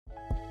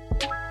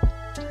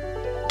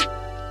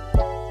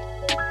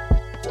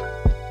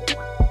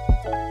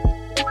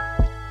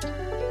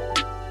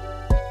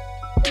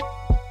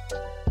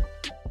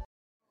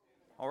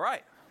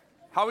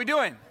How are we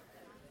doing?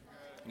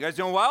 You guys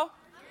doing well?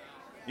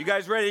 You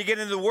guys ready to get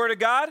into the Word of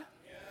God?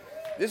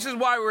 This is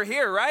why we're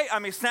here, right? I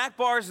mean, snack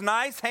bar is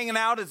nice, hanging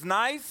out is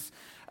nice,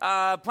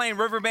 playing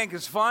Riverbank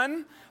is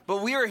fun,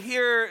 but we are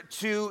here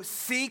to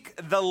seek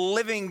the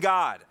living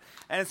God.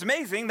 And it's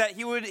amazing that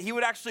He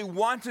would actually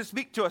want to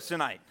speak to us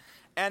tonight,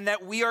 and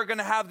that we are going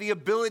to have the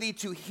ability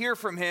to hear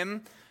from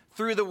Him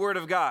through the Word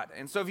of God.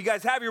 And so if you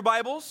guys have your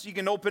Bibles, you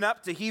can open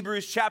up to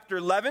Hebrews chapter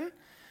 11.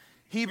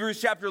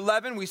 Hebrews chapter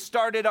 11, we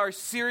started our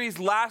series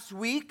last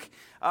week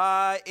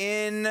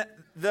in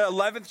the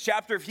 11th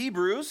chapter of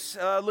Hebrews,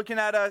 looking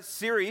at a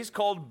series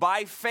called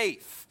By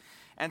Faith.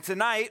 And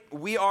tonight,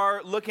 we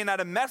are looking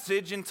at a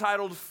message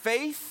entitled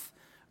Faith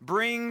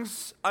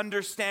Brings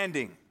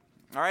Understanding.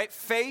 All right,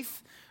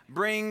 Faith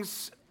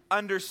Brings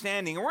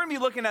Understanding. And we're going to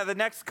be looking at the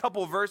next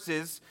couple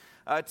verses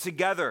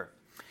together.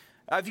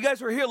 If you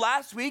guys were here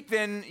last week,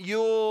 then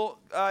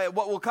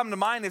what will come to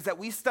mind is that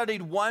we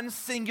studied one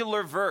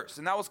singular verse,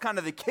 and that was kind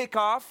of the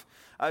kickoff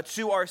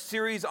to our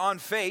series on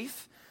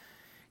faith.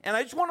 And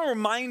I just want to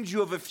remind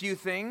you of a few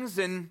things,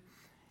 and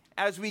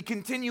as we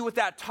continue with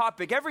that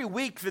topic, every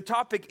week the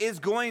topic is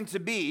going to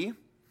be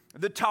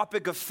the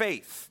topic of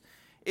faith.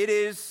 It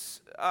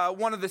is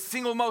one of the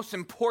single most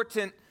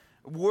important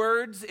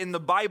words in the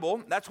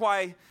Bible. That's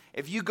why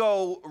if you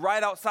go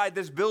right outside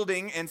this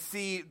building and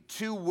see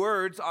two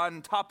words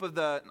on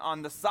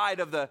the side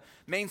of the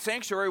main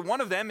sanctuary,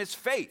 one of them is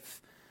faith.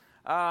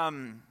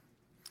 And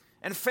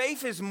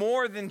faith is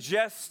more than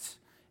just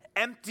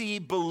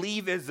empty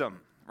believism,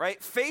 right?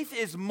 Faith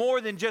is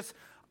more than just,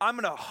 I'm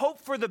going to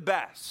hope for the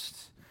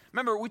best.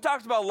 Remember, we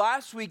talked about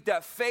last week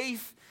that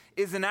faith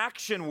is an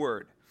action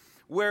word,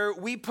 where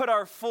we put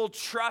our full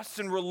trust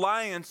and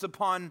reliance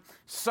upon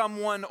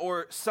someone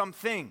or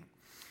something.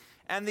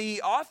 And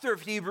the author of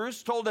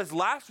Hebrews told us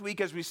last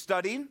week as we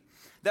studied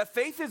that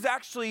faith is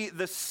actually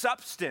the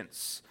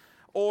substance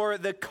or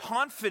the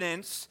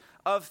confidence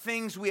of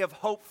things we have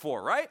hoped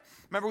for, right?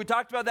 Remember we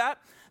talked about that?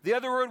 The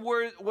other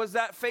word was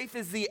that faith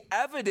is the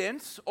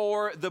evidence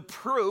or the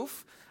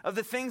proof of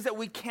the things that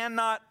we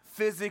cannot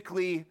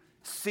physically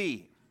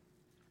see.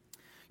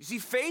 You see,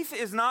 faith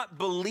is not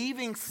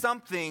believing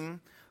something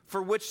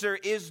for which there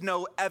is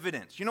no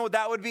evidence. You know what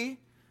that would be?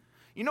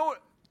 You know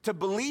what? To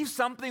believe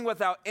something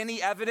without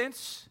any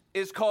evidence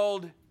is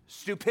called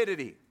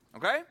stupidity,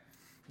 okay?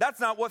 That's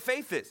not what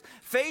faith is.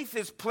 Faith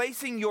is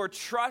placing your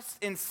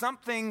trust in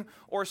something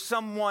or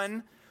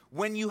someone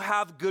when you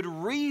have good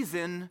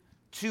reason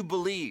to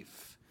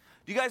believe.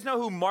 Do you guys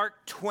know who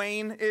Mark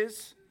Twain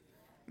is?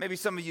 Maybe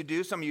some of you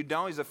do, some of you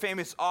don't. He's a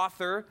famous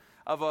author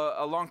of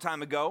a long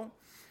time ago.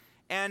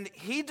 And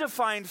he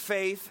defined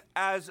faith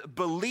as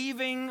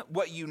believing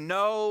what you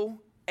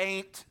know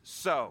ain't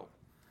so.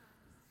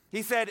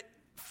 He said,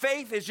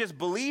 faith is just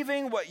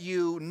believing what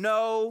you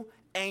know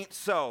ain't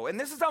so. And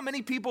this is how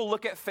many people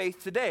look at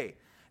faith today.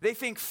 They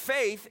think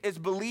faith is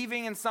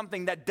believing in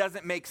something that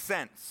doesn't make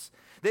sense.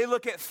 They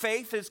look at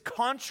faith as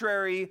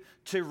contrary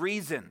to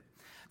reason.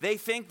 They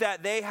think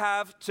that they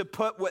have to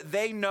put what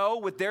they know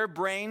with their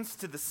brains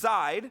to the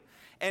side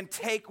and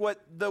take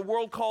what the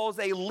world calls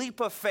a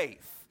leap of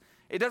faith.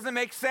 It doesn't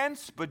make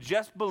sense, but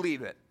just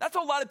believe it. That's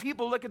how a lot of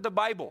people look at the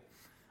Bible.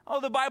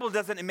 Oh, the Bible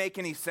doesn't make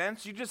any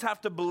sense. You just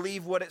have to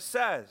believe what it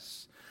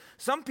says.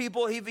 Some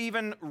people have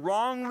even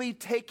wrongly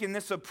taken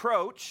this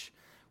approach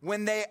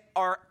when they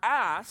are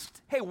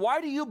asked, hey,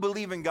 why do you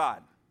believe in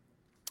God?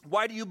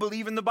 Why do you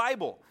believe in the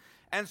Bible?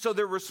 And so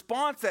their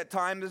response at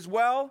times is,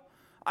 well,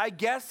 I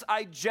guess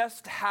I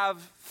just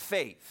have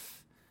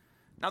faith.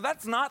 Now,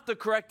 that's not the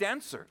correct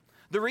answer.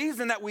 The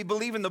reason that we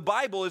believe in the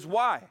Bible is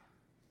why?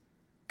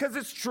 Because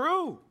it's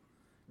true.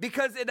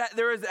 Because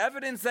there is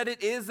evidence that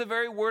it is the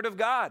very Word of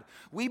God.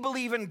 We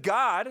believe in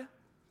God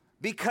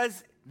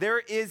because there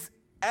is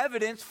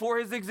evidence for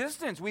His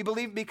existence. We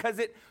believe because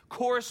it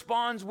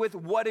corresponds with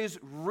what is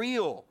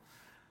real.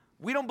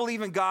 We don't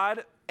believe in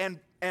God and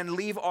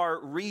leave our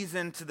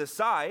reason to the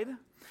side.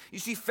 You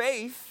see,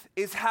 faith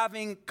is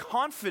having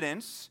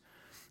confidence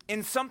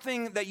in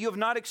something that you have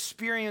not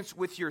experienced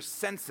with your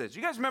senses.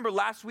 You guys remember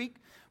last week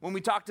when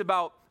we talked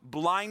about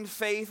blind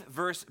faith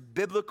versus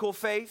biblical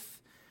faith?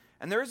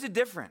 And there is a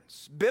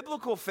difference.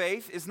 Biblical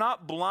faith is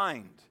not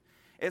blind.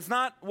 It's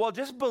not, well,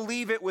 just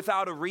believe it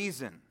without a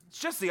reason. It's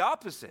just the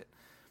opposite.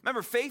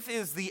 Remember, faith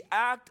is the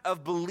act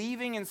of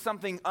believing in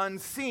something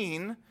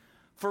unseen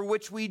for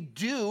which we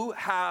do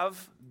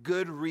have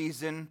good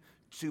reason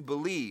to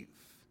believe.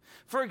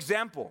 For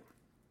example,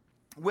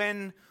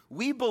 when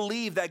we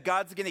believe that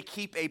God's going to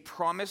keep a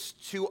promise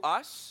to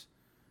us,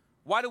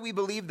 why do we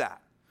believe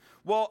that?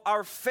 Well,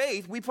 our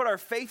faith, we put our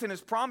faith in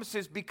His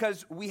promises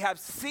because we have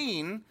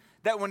seen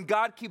that when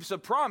God keeps a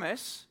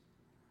promise,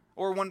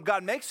 or when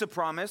God makes a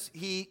promise,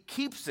 He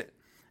keeps it.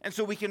 And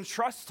so we can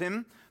trust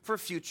Him for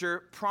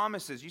future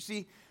promises. You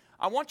see,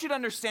 I want you to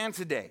understand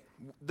today,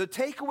 the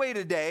takeaway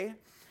today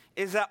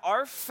is that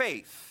our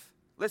faith,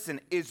 listen,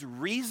 is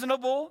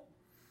reasonable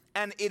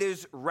and it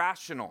is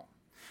rational.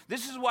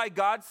 This is why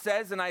God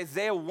says in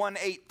Isaiah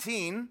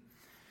 1:18,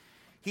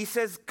 He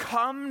says,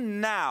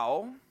 "Come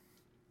now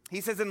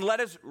He says, and let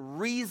us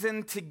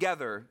reason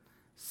together,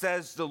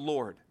 says the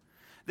Lord.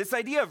 This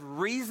idea of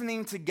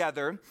reasoning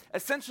together,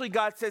 essentially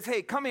God says,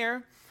 hey, come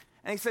here.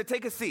 And he said,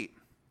 take a seat.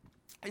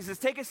 He says,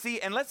 take a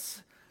seat and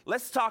let's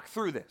talk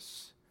through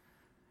this.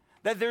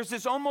 That there's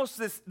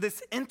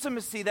this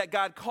intimacy that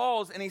God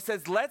calls, and he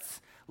says,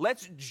 let's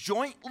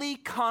jointly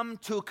come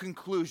to a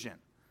conclusion.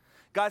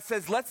 God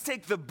says, let's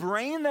take the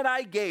brain that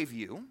I gave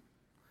you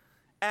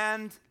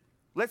and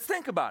let's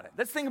think about it.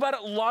 Let's think about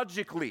it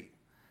logically.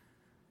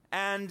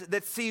 And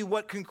let's see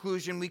what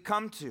conclusion we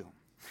come to.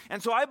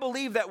 And so I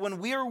believe that when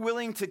we are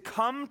willing to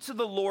come to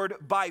the Lord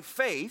by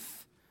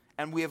faith,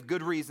 and we have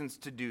good reasons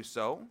to do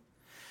so,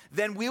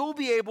 then we will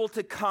be able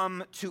to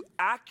come to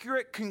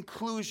accurate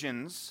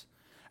conclusions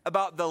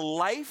about the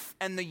life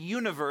and the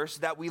universe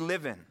that we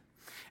live in.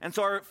 And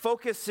so our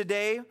focus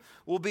today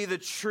will be the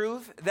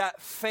truth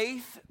that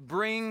faith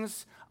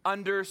brings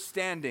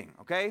understanding,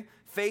 okay?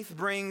 Faith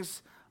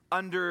brings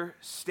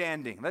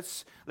understanding.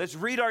 Let's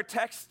read our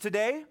text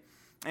today,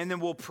 and then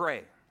we'll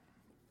pray.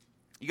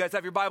 You guys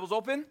have your Bibles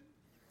open?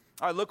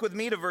 All right, look with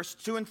me to verse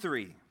 2 and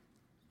 3.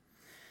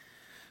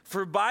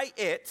 For by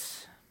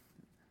it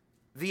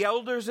the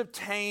elders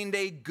obtained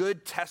a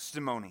good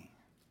testimony.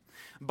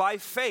 By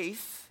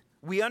faith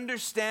we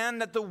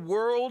understand that the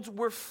worlds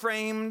were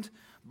framed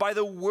by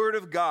the word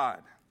of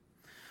God,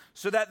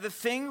 so that the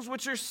things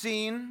which are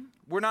seen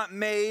were not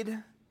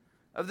made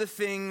of the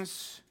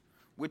things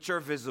which are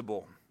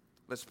visible.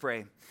 Let's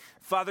pray.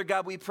 Father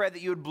God, we pray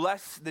that you would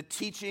bless the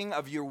teaching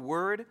of your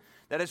word,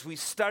 that as we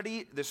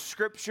study the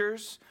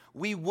scriptures,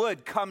 we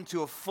would come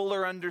to a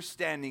fuller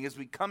understanding as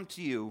we come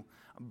to you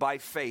by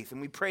faith.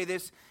 And we pray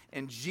this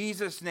in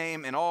Jesus'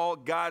 name, and all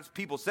God's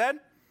people said,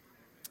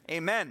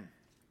 amen.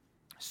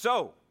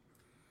 So,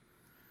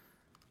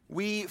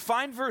 we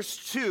find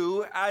verse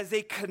 2 as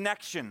a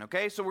connection,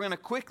 okay? So we're going to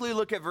quickly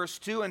look at verse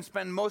 2 and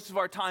spend most of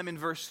our time in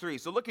verse 3.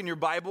 So look in your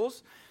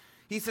Bibles.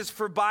 He says,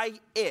 for by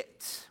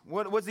it.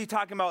 What's he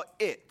talking about,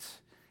 it?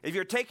 If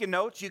you're taking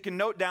notes, you can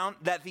note down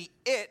that the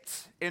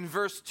it in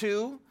verse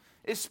 2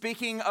 is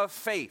speaking of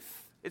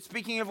faith. It's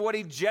speaking of what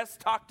he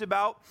just talked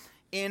about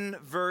in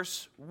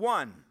verse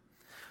 1.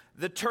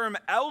 The term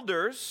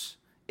elders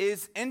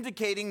is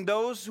indicating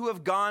those who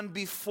have gone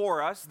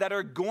before us that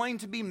are going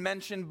to be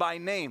mentioned by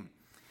name.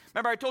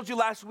 Remember, I told you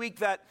last week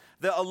that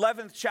the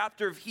 11th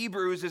chapter of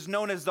Hebrews is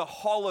known as the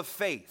Hall of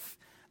Faith.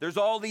 There's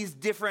all these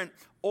different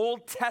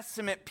Old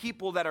Testament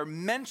people that are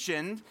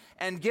mentioned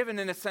and given,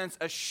 in a sense,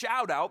 a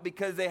shout out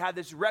because they had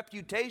this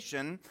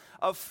reputation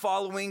of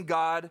following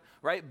God,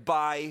 right,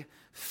 by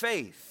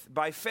faith.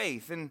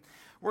 And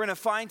we're going to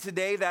find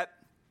today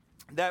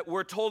that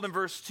we're told in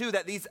verse 2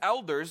 that these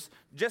elders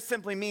just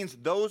simply means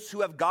those who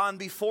have gone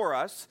before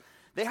us.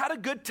 They had a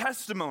good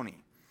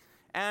testimony.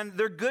 And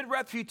their good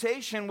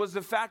reputation was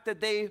the fact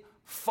that they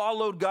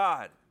followed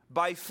God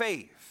by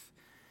faith.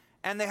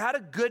 And they had a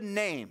good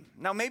name.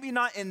 Now, maybe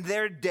not in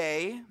their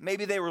day.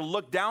 Maybe they were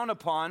looked down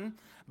upon.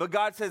 But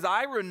God says,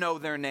 I know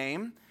their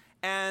name.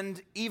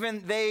 And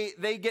even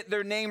they get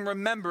their name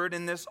remembered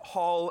in this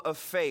hall of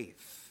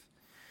faith.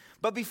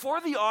 But before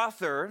the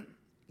author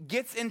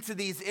gets into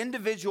these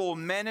individual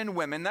men and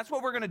women, that's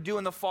what we're going to do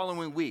in the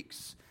following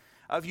weeks.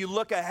 If you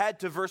look ahead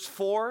to verse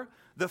 4,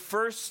 the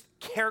first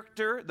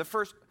character, the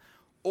first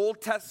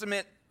Old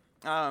Testament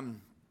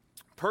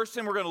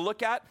person we're going to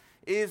look at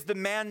is the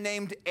man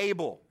named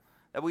Abel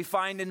that we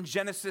find in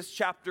Genesis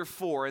chapter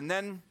 4. And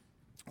then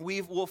we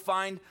will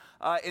find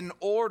in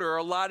order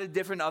a lot of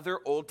different other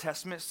Old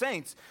Testament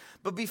saints.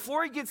 But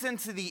before he gets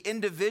into the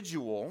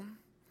individual,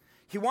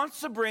 he wants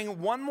to bring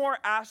one more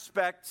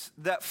aspect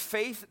that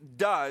faith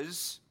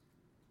does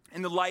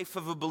in the life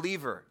of a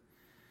believer.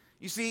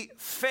 You see,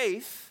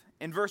 faith,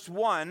 in verse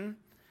 1,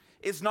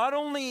 is not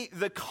only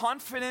the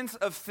confidence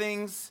of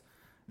things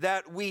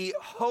that we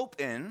hope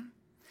in,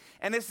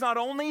 and it's not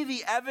only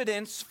the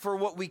evidence for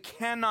what we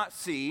cannot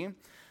see,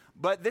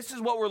 but this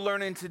is what we're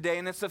learning today,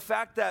 and it's the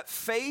fact that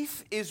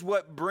faith is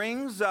what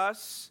brings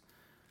us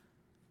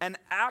an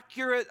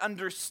accurate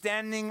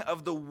understanding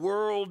of the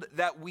world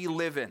that we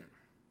live in.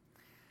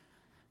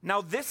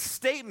 Now, this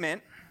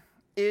statement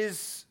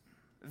is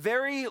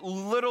very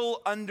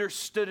little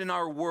understood in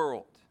our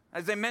world.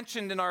 As I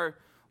mentioned in our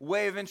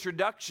way of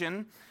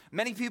introduction,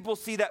 many people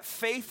see that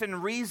faith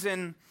and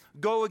reason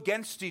go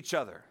against each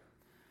other.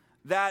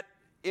 That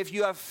if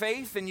you have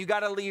faith, then you got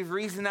to leave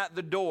reason at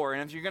the door.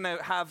 And if you're going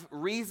to have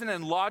reason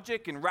and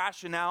logic and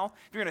rationale,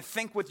 if you're going to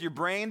think with your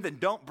brain, then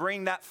don't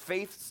bring that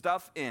faith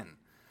stuff in.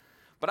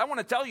 But I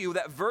want to tell you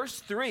that verse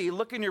 3,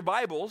 look in your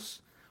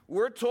Bibles,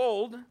 we're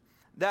told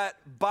that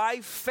by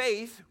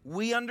faith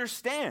we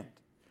understand.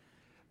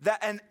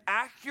 That an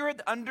accurate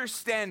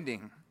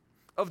understanding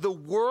of the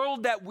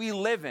world that we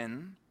live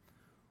in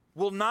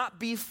will not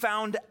be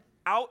found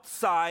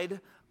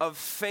outside of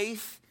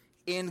faith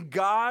in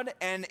God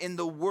and in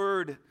the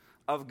Word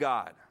of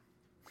God.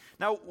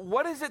 Now,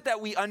 what is it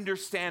that we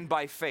understand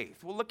by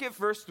faith? Well, look at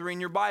verse 3 in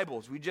your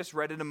Bibles. We just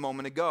read it a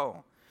moment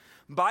ago.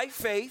 By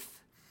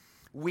faith,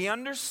 we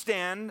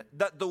understand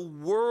that the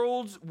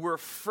worlds were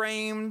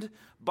framed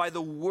by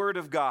the Word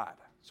of God.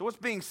 So what's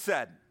being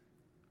said?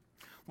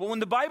 Well, when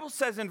the Bible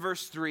says in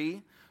verse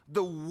 3,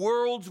 the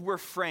worlds were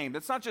framed,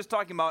 it's not just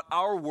talking about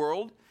our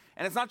world,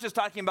 and it's not just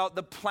talking about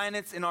the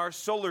planets in our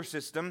solar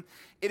system.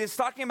 It is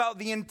talking about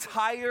the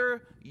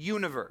entire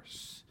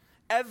universe,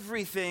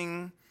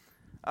 everything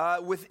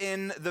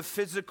within the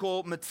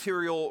physical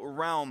material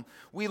realm.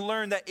 We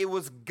learn that it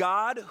was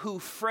God who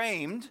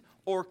framed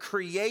or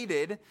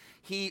created.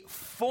 He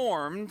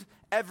formed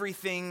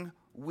everything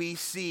we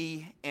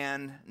see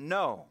and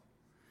know.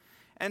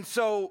 And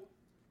so,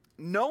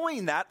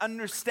 knowing that,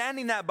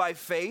 understanding that by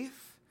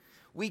faith,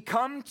 we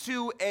come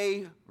to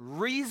a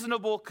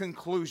reasonable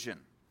conclusion.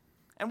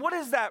 And what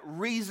is that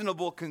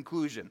reasonable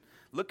conclusion?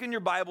 Look in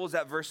your Bibles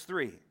at verse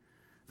 3.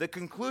 The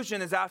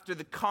conclusion is after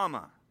the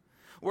comma,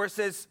 where it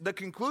says, the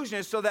conclusion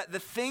is so that the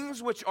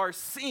things which are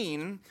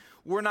seen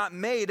were not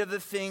made of the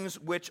things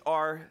which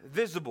are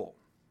visible.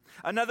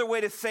 Another way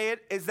to say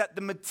it is that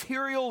the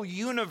material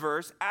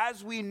universe,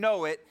 as we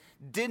know it,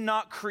 did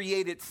not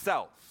create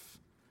itself.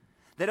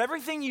 That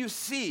everything you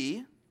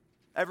see,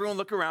 everyone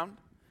look around,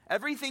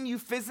 everything you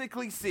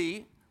physically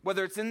see,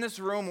 whether it's in this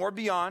room or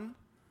beyond,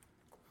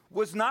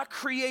 was not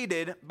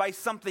created by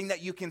something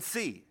that you can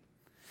see.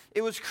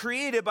 It was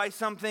created by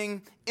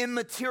something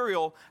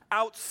immaterial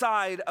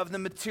outside of the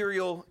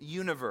material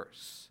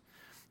universe.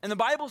 And the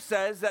Bible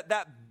says that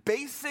that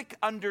basic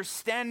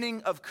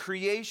understanding of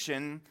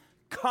creation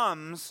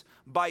comes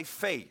by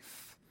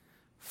faith.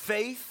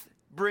 Faith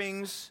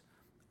brings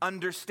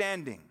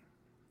understanding.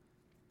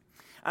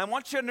 I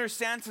want you to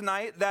understand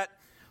tonight that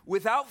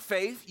without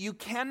faith, you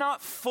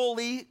cannot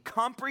fully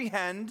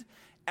comprehend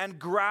and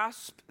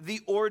grasp the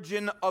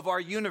origin of our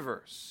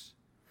universe.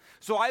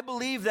 So I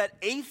believe that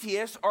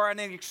atheists are at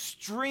an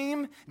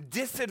extreme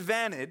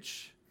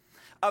disadvantage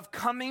of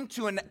coming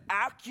to an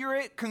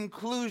accurate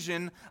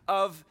conclusion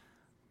of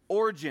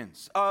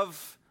origins,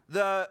 of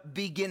the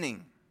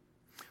beginning.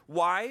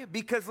 Why?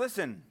 Because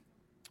listen,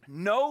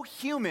 no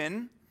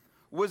human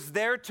was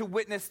there to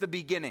witness the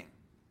beginning.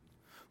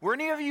 Were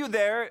any of you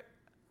there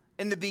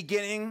in the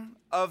beginning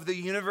of the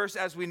universe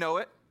as we know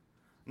it?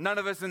 None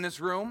of us in this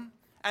room.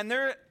 And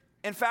there,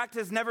 in fact,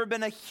 has never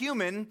been a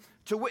human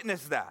to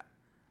witness that.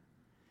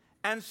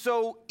 And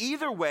so,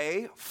 either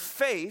way,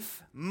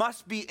 faith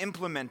must be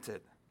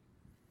implemented.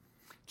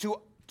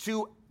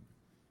 To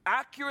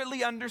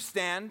accurately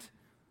understand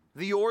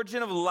the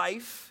origin of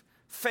life,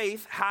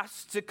 faith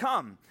has to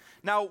come.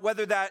 Now,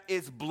 whether that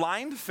is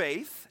blind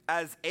faith,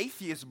 as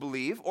atheists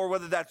believe, or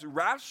whether that's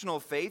rational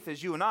faith,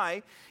 as you and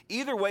I,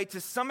 either way,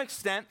 to some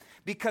extent,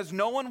 because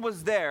no one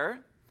was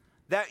there,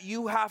 that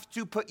you have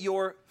to put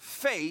your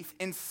faith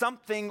in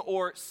something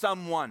or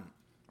someone,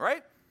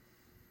 right?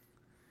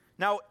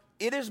 Now,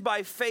 it is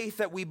by faith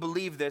that we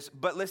believe this,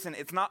 but listen,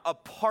 it's not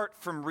apart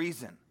from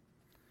reason.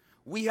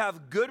 We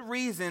have good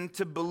reason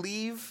to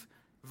believe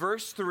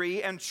verse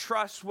 3 and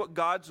trust what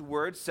God's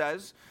word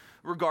says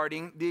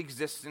regarding the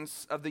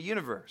existence of the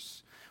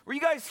universe. Were you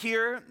guys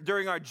here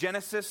during our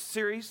Genesis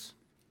series?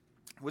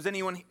 Was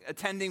anyone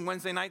attending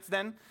Wednesday nights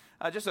then?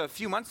 Just a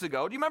few months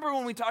ago. Do you remember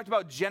when we talked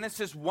about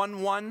Genesis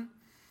 1:1?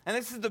 And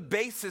this is the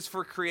basis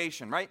for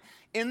creation, right?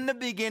 In the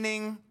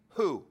beginning,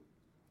 who?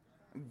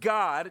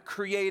 God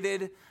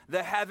created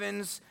the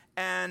heavens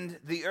and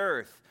the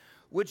earth,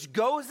 which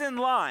goes in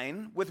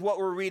line with what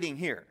we're reading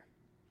here,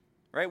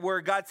 right?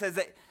 Where God says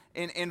that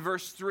in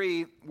verse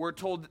 3, we're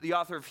told, the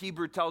author of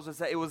Hebrew tells us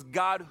that it was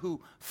God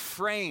who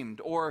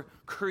framed or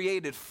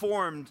created,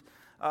 formed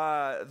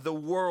the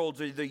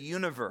world or the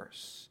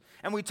universe.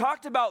 And we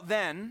talked about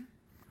then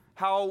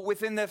how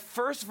within the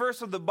first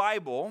verse of the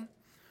Bible,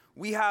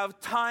 we have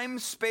time,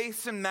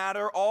 space, and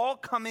matter all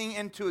coming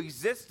into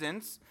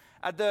existence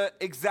at the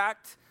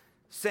exact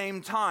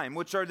same time,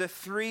 which are the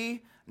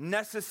three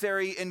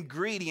necessary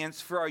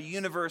ingredients for our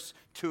universe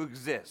to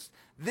exist.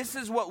 This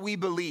is what we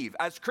believe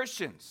as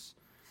Christians.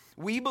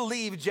 We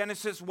believe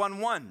Genesis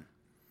 1:1,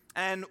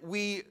 and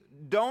we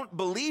don't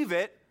believe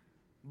it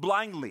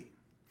blindly.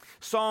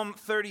 Psalm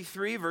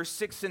 33, verse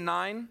 6 and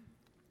 9,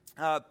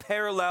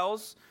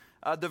 parallels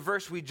the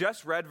verse we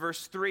just read,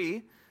 verse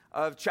 3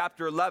 of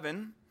chapter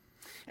 11,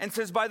 and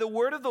says, "By the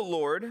word of the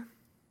Lord,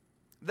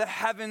 the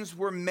heavens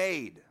were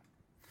made,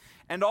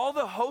 and all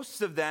the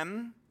hosts of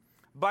them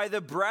by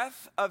the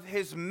breath of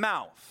his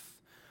mouth.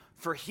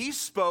 For he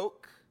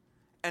spoke,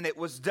 and it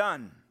was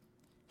done.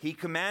 He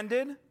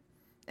commanded,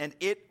 and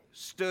it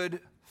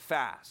stood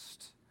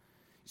fast."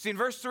 See, in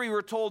verse 3,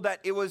 we're told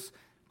that it was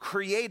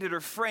created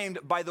or framed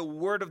by the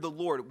word of the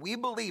Lord. We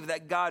believe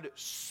that God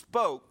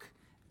spoke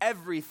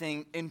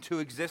everything into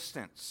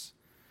existence.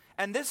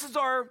 And this is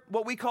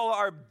what we call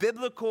our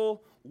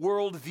biblical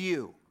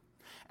worldview.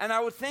 And I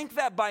would think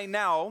that by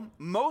now,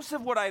 most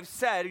of what I've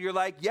said, you're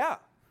like, yeah,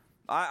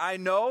 I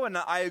know and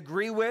I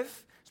agree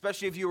with,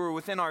 especially if you were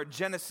within our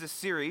Genesis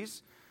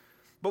series.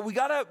 But we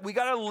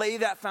gotta lay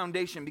that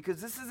foundation,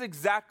 because this is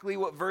exactly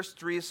what verse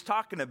 3 is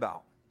talking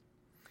about.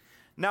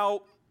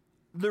 Now,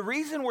 the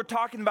reason we're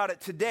talking about it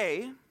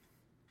today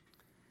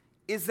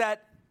is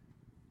that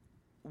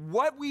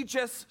what we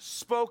just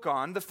spoke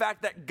on, the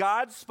fact that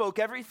God spoke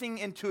everything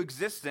into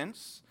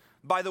existence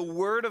by the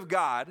word of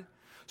God,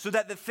 so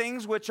that the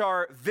things which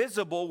are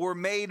visible were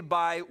made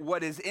by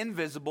what is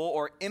invisible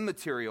or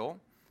immaterial,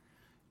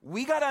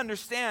 we got to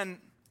understand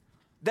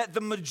that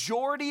the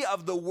majority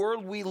of the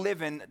world we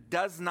live in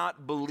does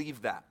not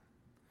believe that.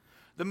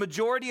 The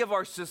majority of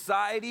our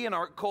society and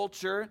our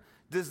culture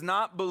does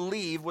not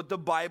believe what the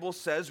Bible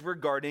says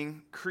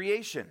regarding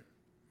creation.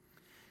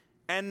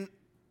 And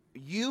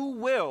you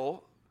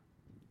will,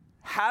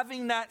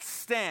 having that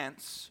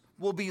stance,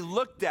 will be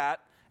looked at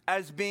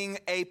as being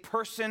a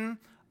person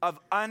of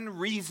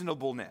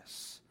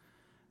unreasonableness.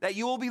 That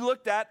you will be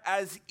looked at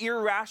as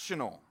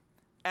irrational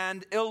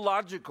and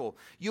illogical.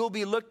 You will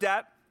be looked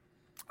at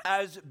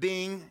as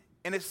being,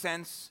 in a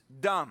sense,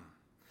 dumb.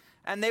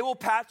 And they will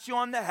pat you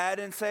on the head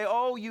and say,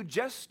 oh, you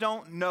just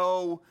don't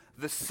know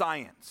the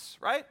science,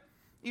 right?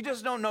 You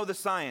just don't know the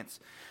science.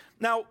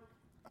 Now,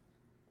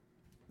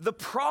 the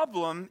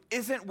problem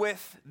isn't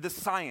with the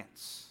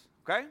science,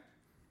 okay?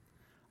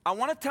 I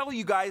want to tell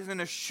you guys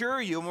and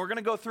assure you, and we're going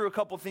to go through a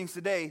couple things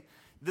today,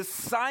 the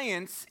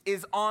science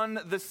is on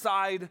the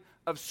side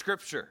of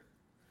Scripture.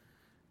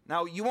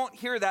 Now, you won't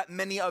hear that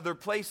many other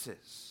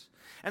places.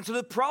 And so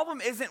the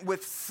problem isn't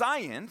with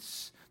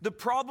science, the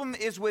problem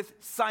is with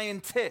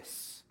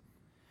scientists.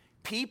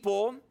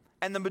 People,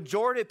 and the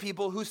majority of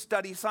people who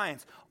study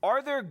science.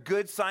 Are there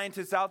good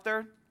scientists out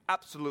there?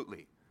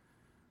 Absolutely.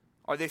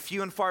 Are they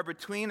few and far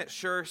between? It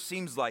sure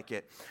seems like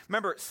it.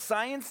 Remember,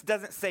 science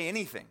doesn't say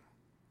anything.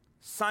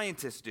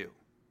 Scientists do.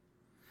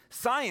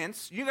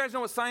 Science, you guys know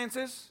what science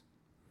is?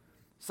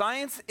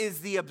 Science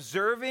is the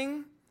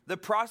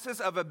process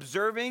of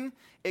observing,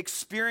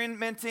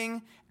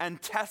 experimenting,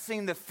 and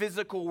testing the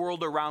physical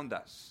world around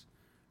us.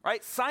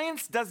 Right?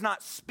 Science does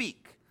not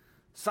speak.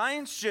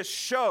 Science just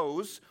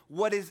shows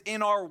what is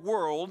in our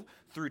world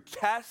through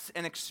tests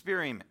and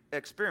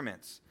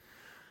experiments.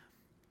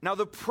 Now,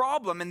 the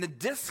problem and the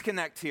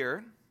disconnect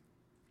here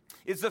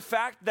is the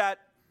fact that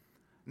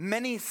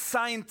many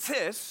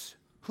scientists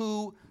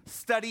who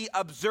study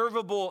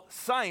observable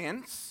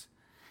science,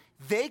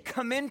 they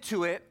come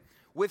into it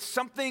with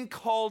something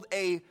called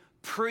a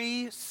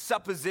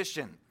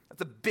presupposition.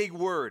 That's a big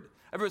word.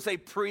 Everyone say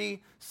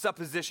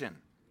presupposition.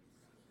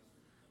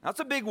 That's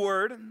a big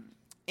word,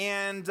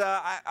 and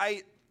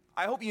I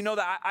hope you know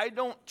that I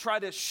don't try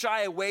to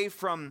shy away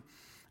from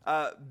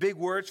big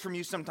words from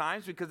you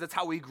sometimes, because that's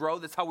how we grow,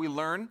 that's how we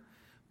learn.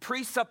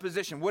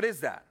 Presupposition, what is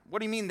that? What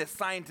do you mean the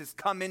scientists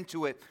come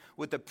into it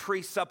with a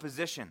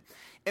presupposition?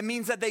 It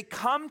means that they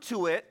come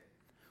to it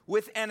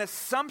with an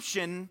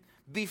assumption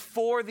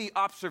before the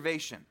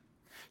observation.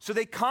 So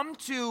they come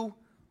to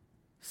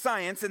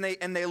science and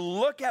they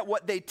look at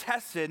what they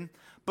tested,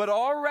 but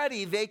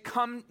already they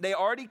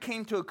already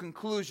came to a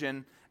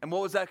conclusion. And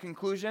what was that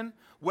conclusion?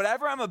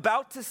 Whatever I'm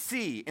about to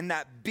see in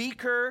that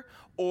beaker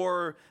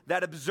or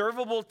that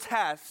observable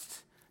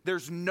test,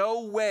 there's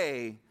no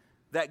way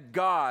that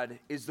God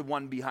is the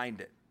one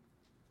behind it.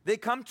 They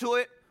come to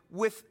it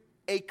with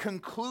a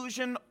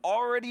conclusion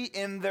already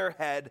in their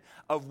head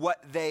of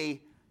what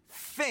they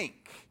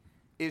think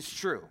is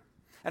true.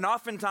 And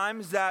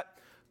oftentimes that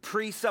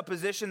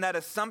presupposition, that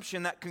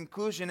assumption, that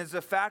conclusion is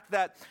the fact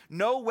that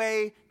no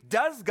way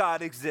does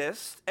God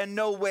exist and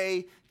no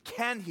way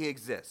can he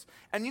exist.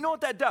 And you know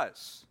what that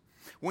does?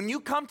 When you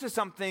come to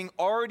something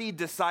already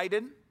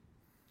decided,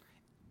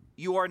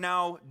 you are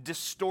now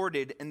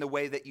distorted in the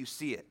way that you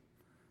see it.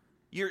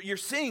 You're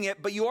seeing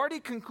it, but you already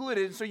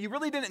concluded, so you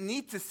really didn't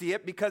need to see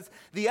it because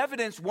the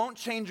evidence won't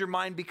change your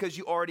mind because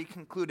you already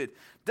concluded.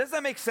 Does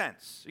that make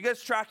sense? You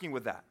guys tracking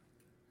with that?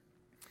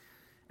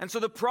 And so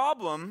the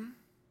problem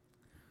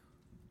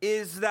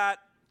is that,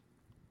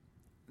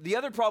 the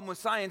other problem with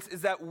science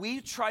is that we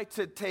try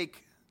to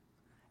take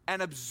an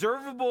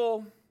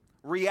observable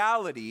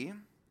reality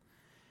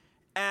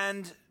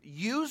and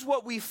use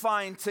what we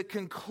find to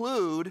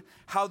conclude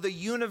how the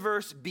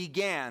universe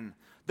began.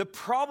 The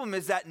problem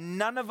is that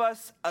none of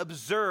us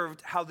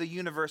observed how the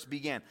universe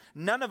began.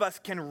 None of us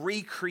can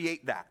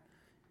recreate that.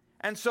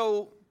 And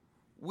so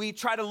we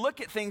try to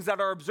look at things that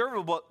are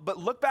observable, but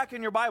look back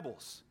in your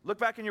Bibles. Look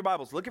back in your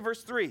Bibles. Look at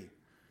verse 3.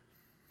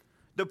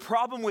 The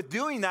problem with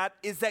doing that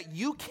is that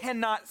you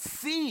cannot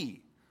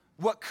see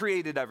what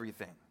created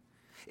everything.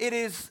 It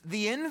is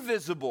the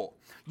invisible.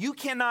 You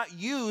cannot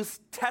use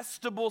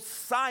testable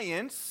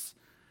science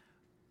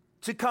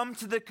to come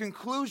to the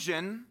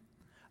conclusion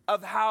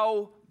of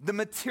how the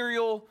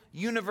material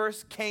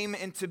universe came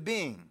into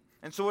being.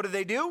 And so what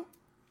do?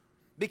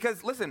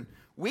 Because, listen,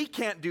 we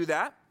can't do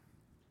that.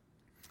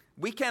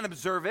 We can't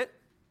observe it,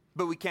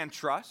 but we can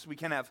trust. We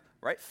can have,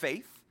 right,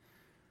 faith.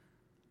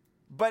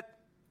 But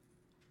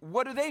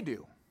what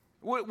do?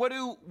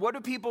 What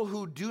do people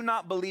who do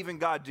not believe in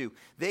God do?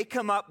 They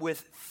come up with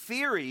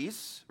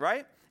theories,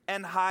 right,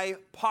 and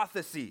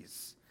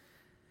hypotheses.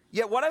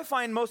 Yet what I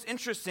find most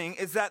interesting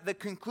is that the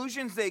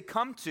conclusions they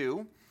come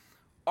to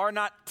are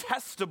not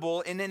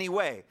testable in any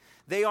way.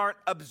 They aren't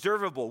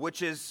observable,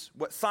 which is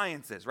what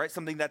science is, right?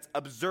 Something that's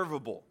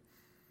observable.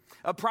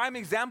 A prime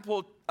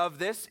example of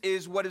this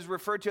is what is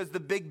referred to as the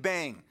Big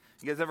Bang.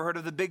 You guys ever heard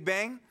of the Big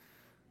Bang?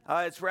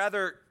 It's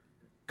rather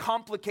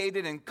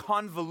complicated and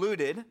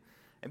convoluted.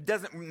 It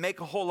doesn't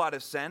make a whole lot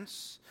of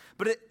sense.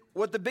 But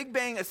what the Big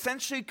Bang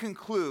essentially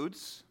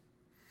concludes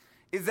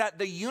is that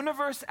the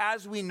universe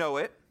as we know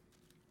it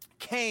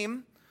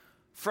came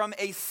from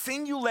a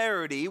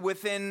singularity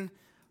within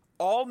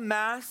all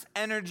mass,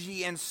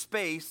 energy, and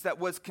space that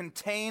was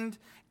contained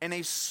in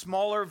a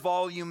smaller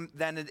volume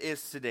than it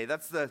is today.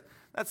 That's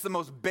the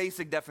most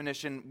basic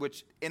definition,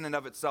 which in and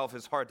of itself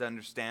is hard to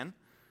understand.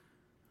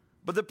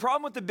 But the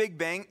problem with the Big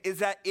Bang is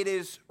that it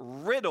is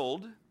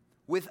riddled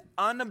with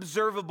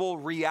unobservable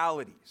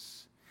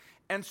realities.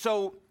 And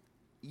so,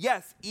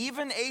 yes,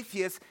 even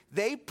atheists,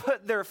 they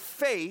put their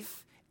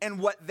faith in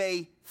what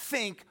they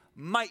think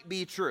might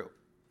be true.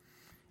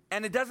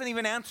 And it doesn't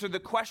even answer the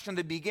question at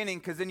the beginning,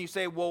 because then you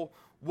say, well,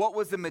 what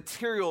was the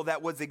material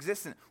that was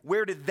existent?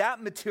 Where did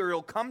that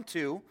material come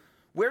to?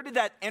 Where did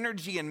that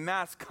energy and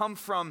mass come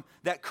from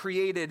that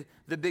created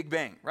the Big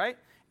Bang, right?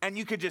 And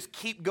you could just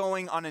keep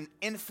going on an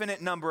infinite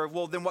number of,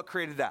 well, then what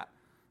created that?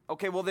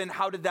 Okay, well, then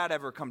how did that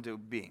ever come to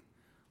being?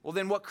 Well,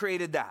 then what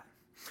created that?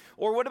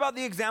 Or what about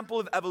the example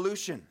of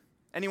evolution?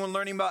 Anyone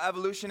learning about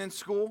evolution in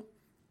school?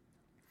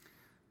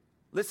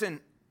 Listen,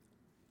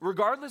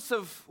 regardless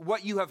of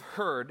what you have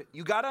heard,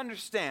 you got to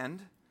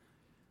understand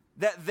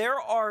that there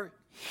are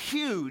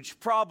huge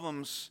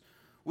problems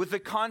with the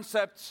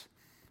concept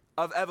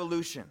of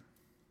evolution.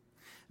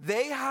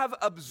 They have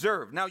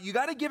observed. Now, you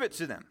got to give it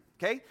to them,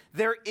 okay?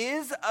 There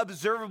is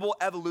observable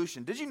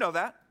evolution. Did you know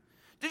that?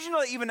 Did you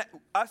know that even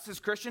us as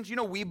Christians,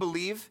 we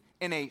believe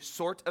in a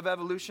sort of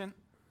evolution?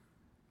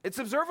 It's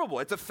observable.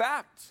 It's a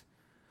fact.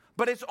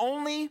 But it's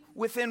only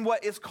within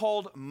what is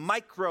called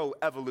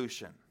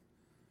microevolution.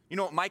 You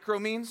know what micro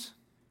means?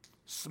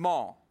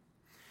 Small.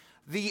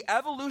 The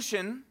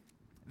evolution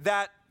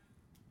that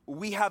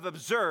we have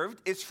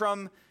observed is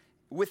from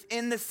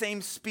within the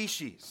same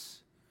species.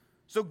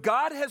 So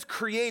God has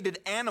created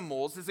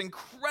animals, this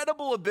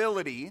incredible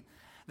ability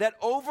that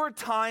over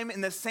time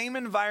in the same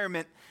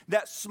environment,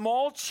 that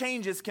small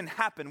changes can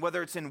happen,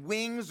 whether it's in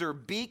wings or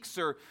beaks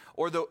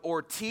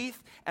or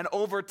teeth, and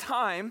over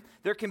time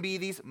there can be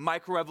these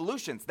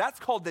microevolutions. That's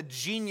called the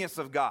genius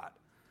of God.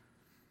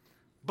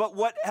 But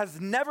what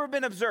has never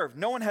been observed,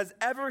 no one has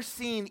ever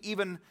seen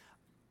even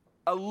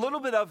a little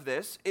bit of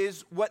this,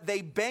 is what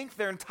they bank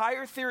their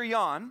entire theory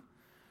on,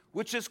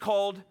 which is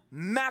called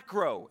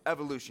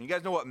macroevolution. You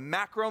guys know what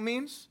macro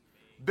means?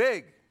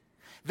 Big.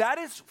 That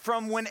is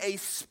from when a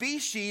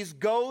species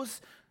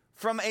goes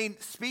from a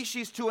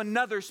species to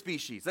another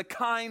species, a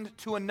kind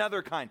to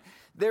another kind.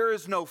 There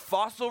is no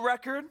fossil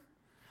record.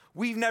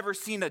 We've never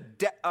seen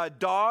a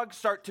dog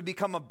start to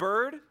become a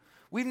bird.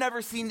 We've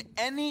never seen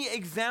any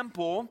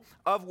example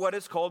of what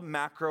is called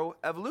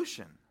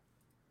macroevolution.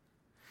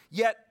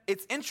 Yet,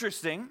 it's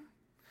interesting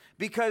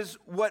because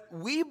what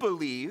we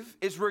believe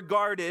is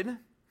regarded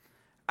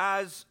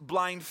as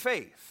blind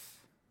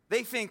faith.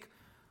 They think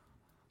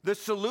the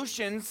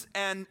solutions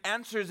and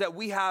answers that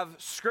we have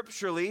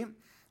scripturally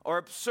are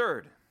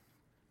absurd.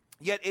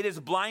 Yet it is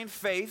blind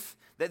faith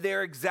that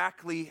they're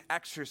exactly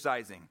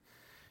exercising.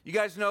 You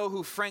guys know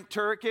who Frank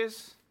Turek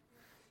is?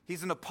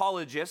 He's an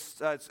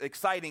apologist. It's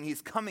exciting.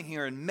 He's coming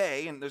here in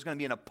May, and there's going to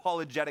be an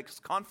apologetics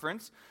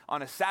conference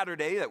on a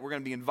Saturday that we're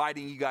going to be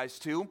inviting you guys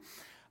to.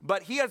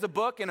 But he has a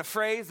book and a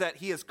phrase that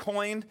he has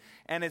coined,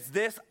 and it's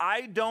this: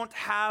 I don't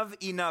have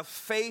enough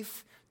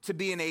faith to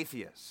be an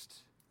atheist.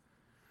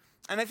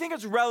 And I think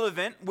it's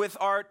relevant with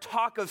our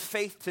talk of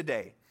faith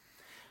today.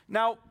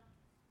 Now,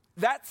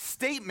 that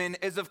statement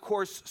is, of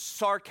course,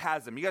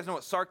 sarcasm. You guys know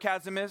what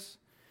sarcasm is?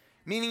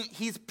 Meaning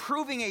he's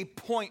proving a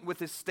point with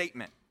his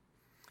statement.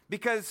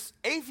 Because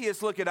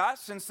atheists look at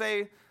us and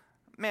say,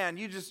 man,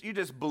 you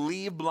just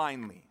believe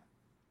blindly.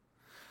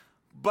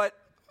 But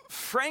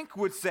Frank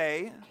would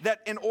say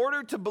that in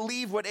order to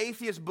believe what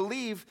atheists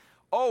believe,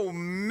 oh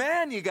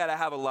man, you got to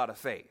have a lot of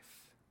faith.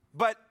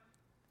 But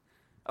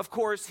of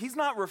course, he's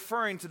not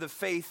referring to the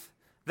faith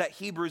that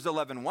Hebrews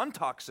 11:1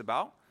 talks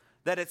about,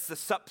 that it's the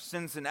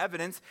substance and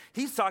evidence.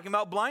 He's talking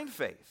about blind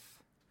faith.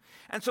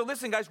 And so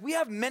listen, guys, we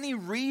have many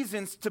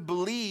reasons to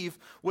believe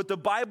what the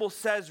Bible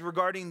says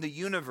regarding the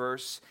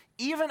universe,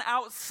 even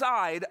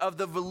outside of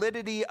the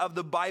validity of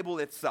the Bible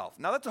itself.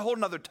 Now, that's a whole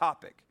nother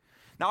topic.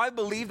 Now, I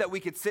believe that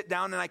we could sit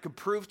down and I could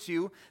prove to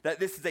you that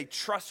this is a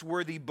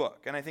trustworthy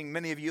book. And I think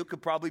many of you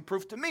could probably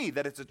prove to me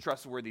that it's a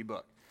trustworthy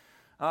book.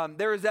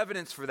 There is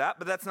evidence for that,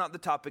 but that's not the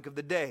topic of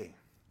the day.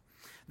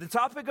 The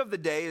topic of the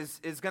day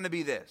is going to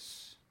be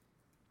this: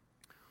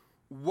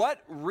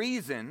 what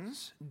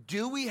reasons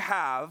do we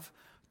have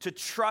to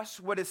trust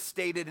what is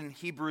stated in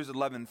Hebrews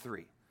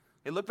 11:3?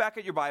 Hey, look back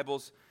at your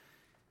Bibles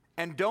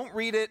and don't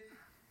read it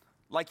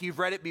like you've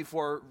read it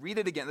before. Read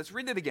it again. Let's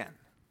read it again.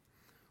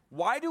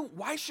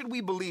 Why should we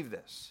believe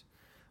this?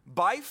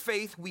 By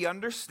faith, we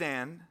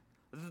understand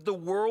that the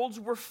worlds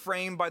were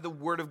framed by the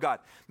word of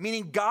God,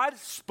 meaning God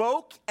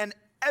spoke and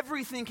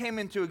everything came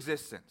into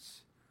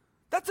existence.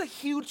 That's a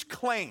huge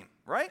claim,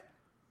 right?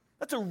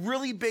 That's a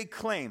really big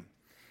claim.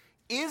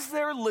 Is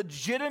there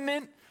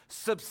legitimate,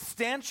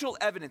 substantial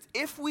evidence,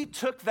 if we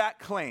took that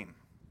claim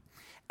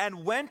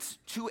and went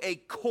to a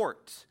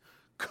court,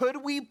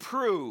 could we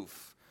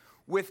prove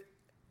with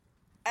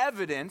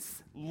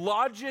evidence,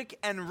 logic,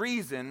 and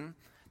reason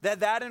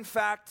that in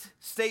fact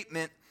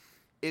statement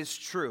is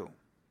true?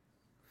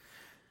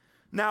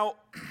 Now,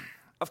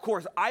 of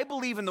course, I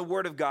believe in the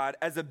Word of God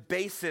as a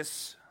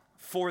basis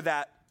for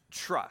that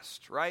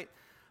trust, right?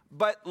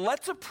 But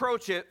let's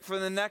approach it for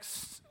the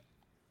next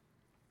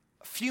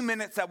few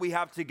minutes that we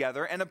have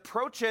together and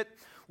approach it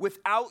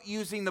without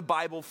using the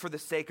Bible for the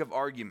sake of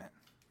argument.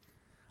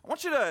 I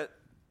want you to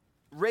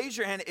raise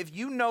your hand if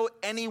you know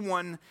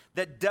anyone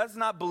that does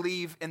not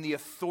believe in the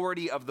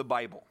authority of the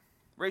Bible.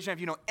 Raise your hand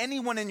if you know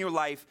anyone in your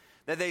life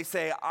that they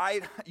say,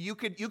 you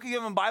could give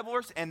them a Bible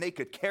verse and they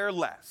could care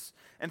less.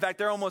 In fact,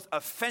 they're almost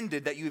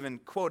offended that you even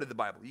quoted the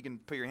Bible. You can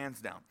put your hands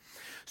down.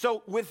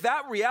 So with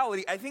that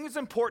reality, I think it's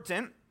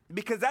important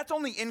because that's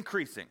only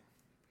increasing.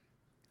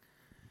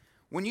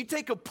 When you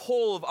take a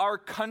poll of our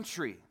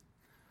country,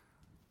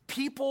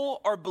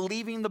 people are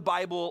believing the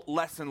Bible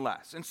less and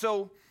less. And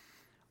so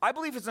I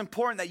believe it's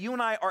important that you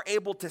and I are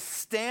able to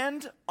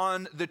stand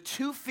on the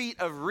 2 feet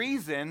of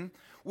reason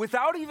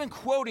without even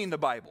quoting the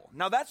Bible.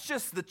 Now, that's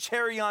just the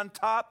cherry on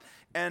top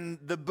and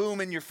the boom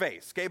in your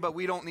face, okay? But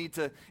we don't need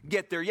to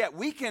get there yet.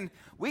 We can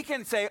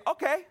say,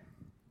 okay,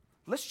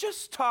 let's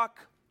just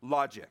talk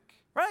logic,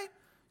 right?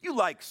 You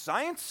like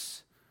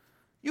science.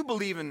 I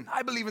believe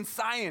in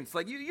science.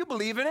 Like, you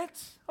believe in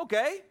it.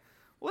 Okay,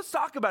 well, let's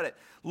talk about it.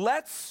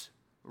 Let's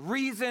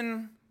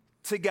reason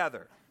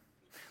together.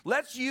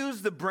 Let's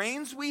use the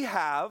brains we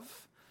have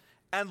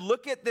and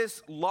look at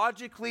this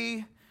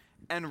logically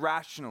and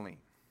rationally.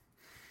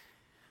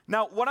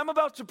 Now, what I'm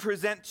about to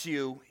present to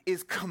you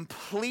is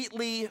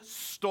completely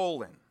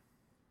stolen.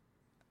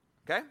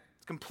 Okay?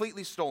 It's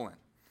completely stolen.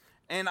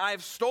 And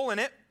I've stolen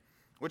it,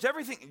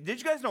 did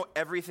you guys know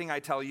everything I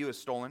tell you is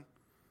stolen?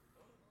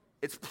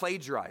 It's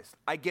plagiarized.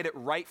 I get it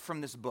right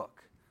from this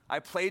book. I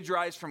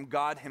plagiarize from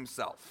God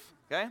himself,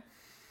 okay?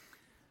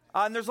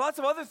 And there's lots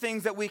of other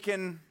things that we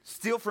can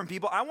steal from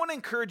people. I want to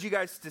encourage you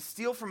guys to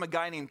steal from a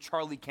guy named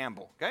Charlie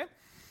Campbell, okay?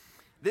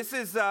 This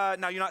is,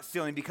 now you're not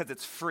stealing because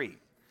it's free.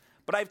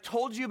 But I've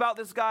told you about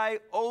this guy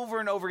over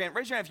and over again.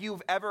 Raise your hand if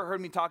you've ever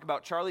heard me talk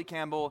about Charlie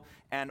Campbell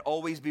and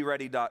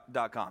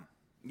alwaysbeready.com.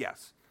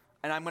 Yes.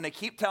 And I'm going to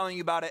keep telling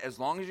you about it as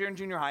long as you're in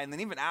junior high. And then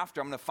even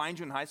after, I'm going to find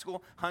you in high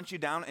school, hunt you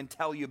down, and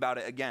tell you about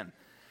it again.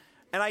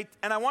 And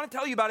I want to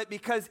tell you about it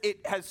because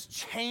it has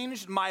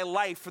changed my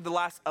life for the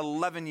last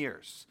 11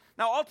 years.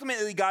 Now,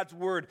 ultimately, God's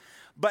word.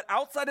 But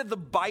outside of the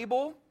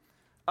Bible,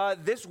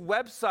 this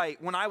website,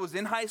 when I was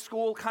in high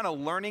school, kind of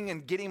learning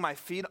and getting my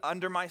feet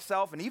under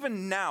myself, and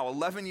even now,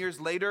 11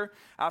 years later,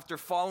 after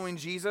following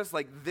Jesus,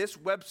 like this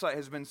website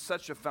has been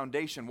such a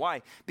foundation.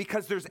 Why?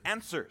 Because there's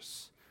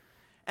answers.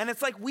 And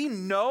it's like we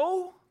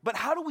know, but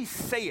how do we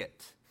say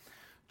it?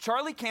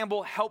 Charlie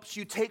Campbell helps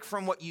you take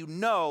from what you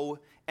know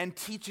and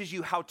teaches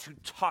you how to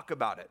talk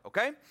about it,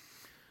 okay?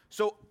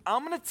 So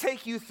I'm going to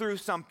take you through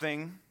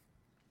something.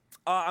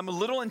 I'm a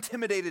little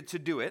intimidated to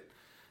do it,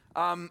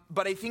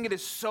 but I think it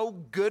is so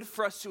good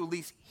for us to at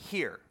least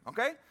hear,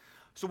 okay?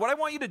 So what I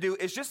want you to do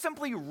is just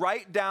simply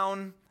write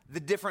down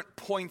the different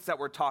points that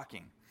we're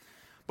talking.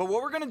 But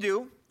what we're going to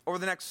do over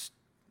the next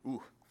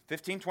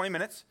 15, 20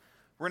 minutes,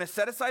 we're going to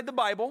set aside the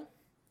Bible,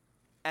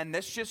 and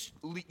let's just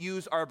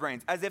use our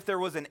brains. As if there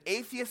was an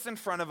atheist in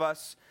front of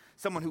us,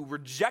 someone who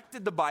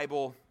rejected the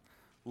Bible,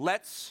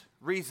 let's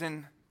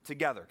reason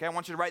together. Okay, I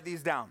want you to write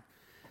these down.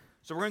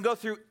 So we're going to go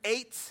through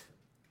 8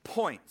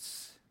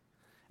 points.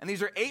 And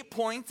these are 8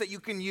 points that you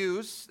can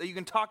use, that you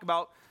can talk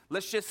about.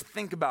 Let's just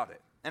think about it.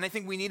 And I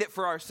think we need it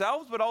for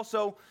ourselves, but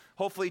also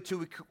hopefully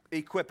to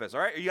equip us. All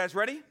right, are you guys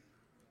ready?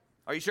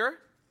 Are you sure?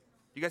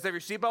 You guys have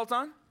your seatbelts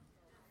on?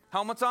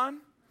 Helmets on?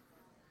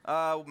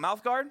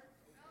 Mouth guard?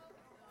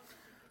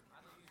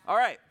 All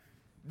right,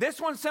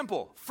 this one's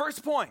simple.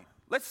 First point,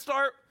 let's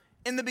start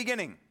in the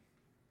beginning,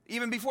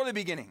 even before the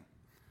beginning.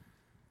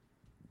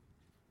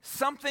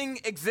 Something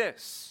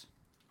exists.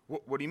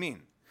 What do you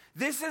mean?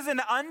 This is an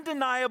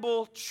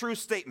undeniable true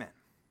statement.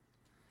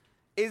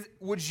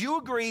 Would you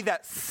agree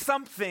that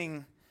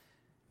something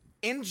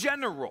in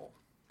general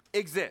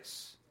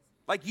exists?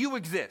 Like you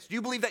exist. Do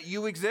you believe that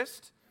you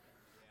exist?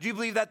 Do you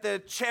believe that the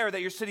chair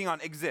that you're sitting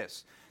on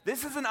exists?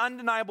 This is an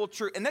undeniable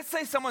truth. And let's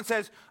say someone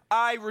says,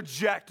 I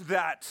reject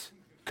that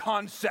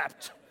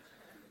concept.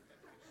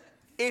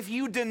 If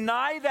you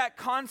deny that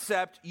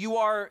concept, you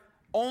are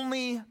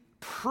only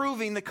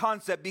proving the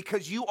concept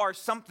because you are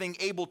something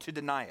able to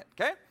deny it,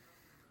 okay?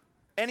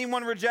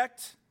 Anyone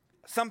reject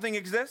something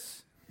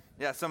exists?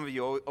 Yeah, some of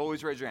you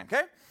always raise your hand,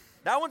 okay?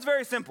 That one's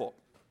very simple.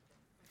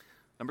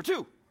 Number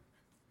 2.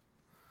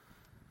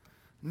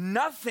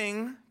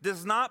 Nothing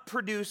does not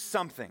produce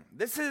something.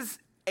 This is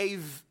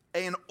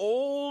an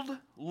old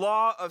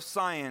law of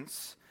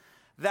science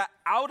that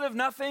out of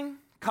nothing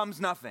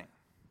comes nothing.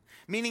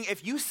 Meaning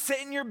if you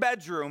sit in your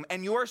bedroom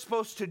and you are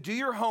supposed to do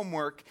your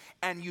homework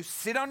and you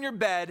sit on your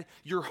bed,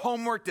 your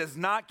homework does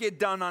not get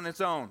done on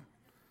its own.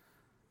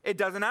 It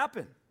doesn't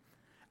happen.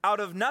 Out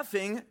of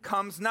nothing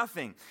comes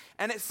nothing.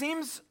 And it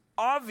seems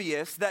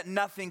obvious that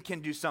nothing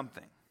can do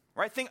something.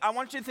 right? I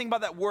want you to think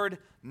about that word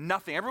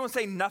nothing. Everyone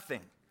say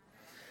nothing.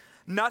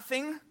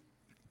 Nothing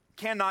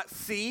cannot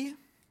see.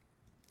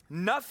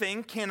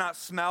 Nothing cannot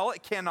smell.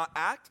 It cannot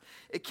act.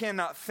 It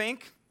cannot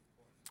think.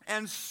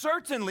 And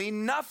certainly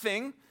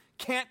nothing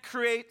can't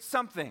create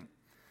something.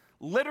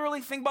 Literally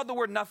think about the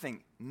word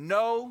nothing.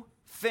 No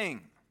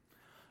thing.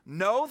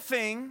 No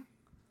thing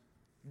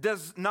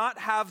does not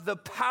have the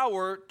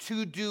power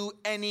to do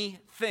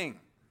anything.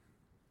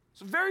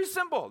 It's very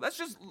simple.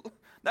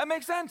 That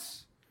makes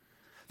sense.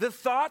 The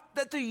thought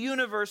that the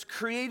universe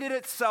created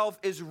itself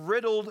is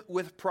riddled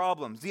with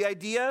problems. The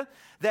idea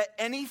that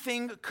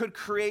anything could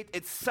create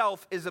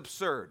itself is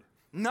absurd.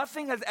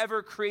 Nothing has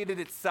ever created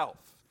itself.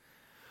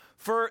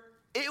 For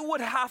it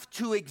would have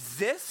to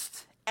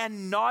exist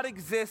and not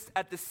exist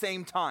at the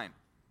same time.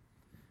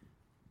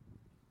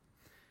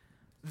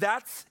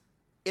 That's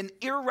an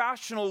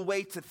irrational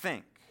way to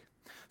think.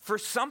 For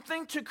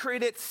something to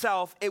create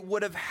itself, it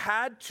would have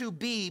had to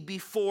be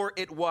before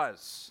it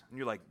was. And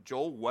you're like,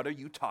 Joel, what are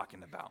you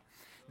talking about?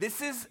 This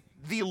is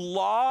the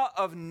law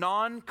of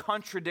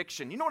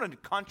non-contradiction. You know what a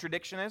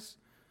contradiction is?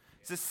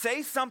 It's to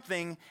say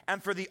something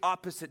and for the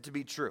opposite to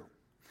be true.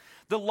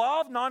 The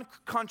law of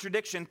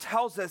non-contradiction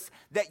tells us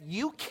that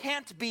you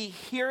can't be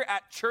here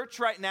at church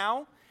right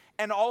now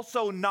and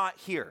also not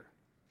here.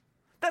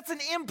 That's an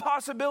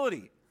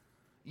impossibility.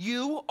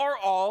 You are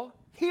all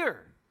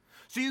here.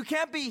 So you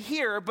can't be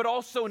here, but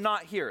also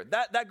not here.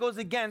 That goes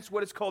against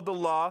what is called the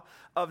law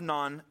of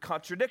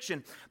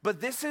non-contradiction.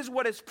 But this is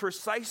what is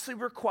precisely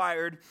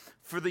required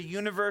for the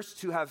universe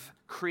to have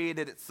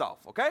created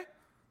itself, okay?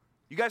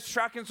 You guys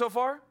tracking so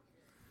far?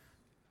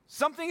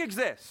 Something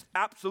exists,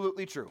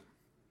 absolutely true.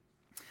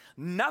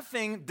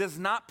 Nothing does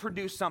not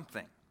produce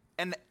something.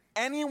 And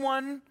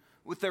anyone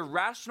with a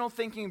rational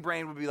thinking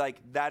brain would be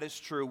like, that is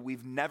true.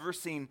 We've never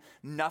seen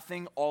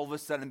nothing all of a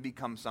sudden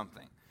become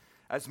something.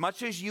 As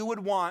much as you would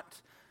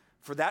want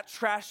for that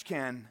trash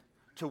can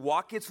to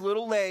walk its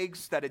little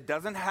legs that it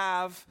doesn't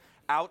have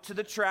out to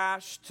the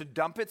trash to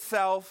dump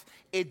itself,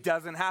 it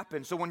doesn't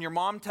happen. So when your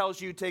mom tells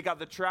you to take out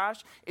the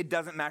trash, it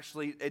doesn't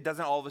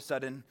all of a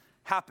sudden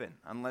happen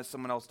unless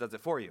someone else does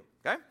it for you,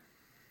 okay?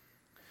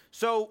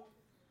 So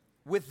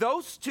with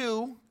those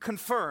two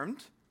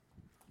confirmed,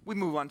 we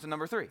move on to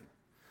number 3.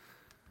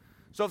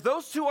 So if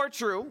those two are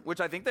true, which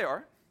I think they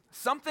are,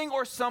 something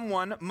or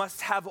someone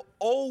must have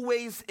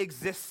always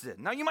existed.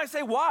 Now you might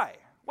say, why?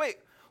 Wait,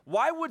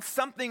 why would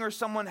something or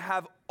someone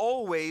have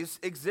always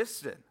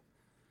existed?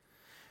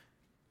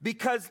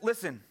 Because,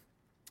 listen,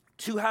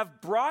 to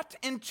have brought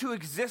into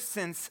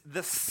existence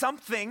the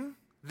something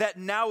that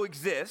now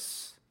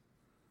exists,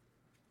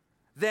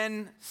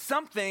 then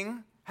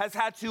something has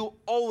had to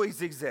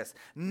always exist.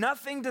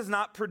 Nothing does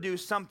not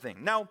produce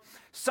something. Now,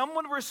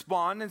 someone would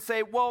respond and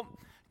say, well,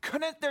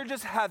 couldn't there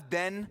just have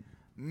been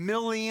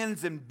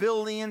millions and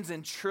billions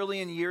and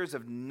trillion years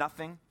of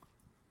nothing?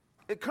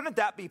 Couldn't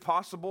that be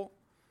possible?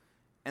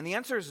 And the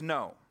answer is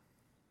no.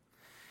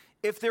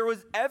 If there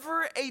was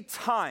ever a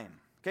time,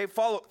 okay,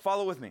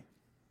 follow with me.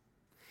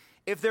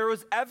 If there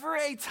was ever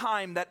a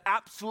time that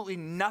absolutely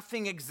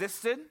nothing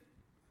existed,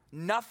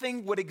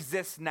 nothing would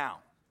exist now,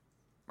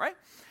 right?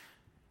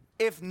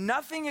 If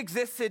nothing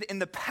existed in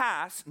the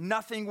past,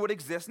 nothing would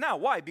exist now.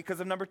 Why? Because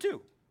of number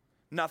 2.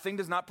 Nothing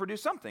does not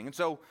produce something. And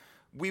so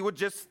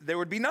there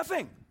would be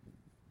nothing.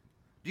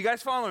 You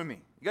guys following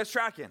me? You guys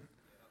tracking?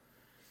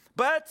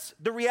 But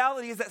the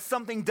reality is that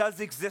something does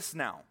exist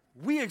now.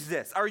 We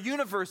exist. Our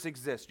universe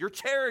exists. Your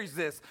chair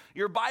exists.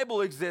 Your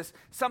Bible exists.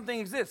 Something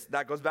exists.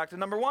 That goes back to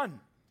number 1.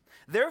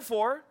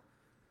 Therefore,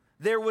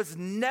 there was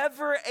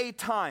never a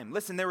time,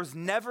 listen, there was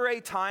never a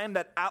time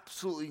that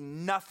absolutely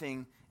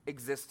nothing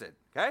existed.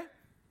 Okay?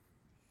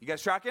 You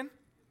guys tracking?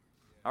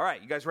 All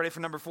right. You guys ready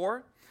for number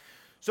 4?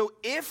 So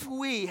if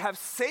we have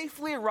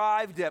safely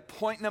arrived at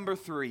point number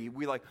 3,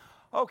 we like,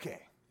 okay,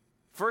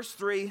 first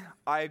 3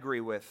 I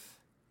agree with.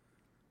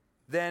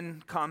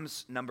 Then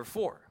comes number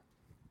 4.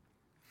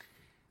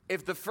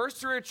 If the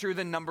first 3 are true,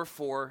 then number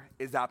 4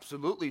 is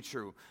absolutely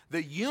true.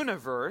 The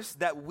universe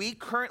that we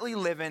currently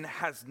live in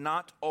has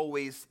not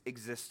always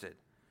existed.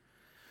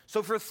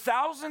 So for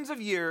thousands of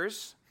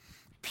years,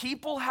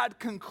 people had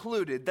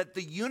concluded that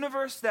the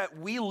universe that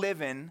we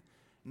live in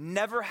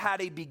never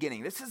had a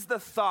beginning. This is the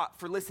thought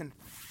for, listen,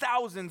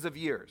 thousands of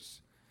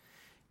years.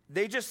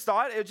 They just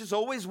thought it just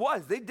always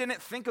was. They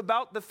didn't think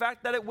about the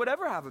fact that it would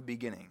ever have a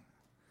beginning.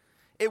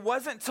 It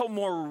wasn't until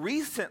more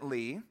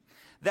recently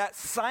that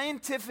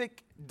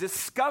scientific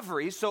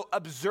discovery, so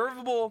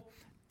observable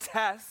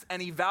tests and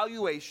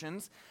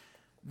evaluations,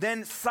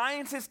 then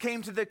scientists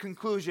came to the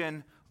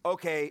conclusion,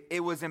 okay, it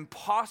was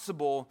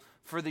impossible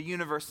for the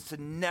universe to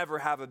never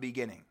have a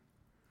beginning.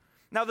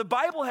 Now, the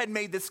Bible had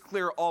made this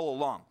clear all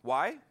along.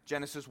 Why?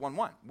 Genesis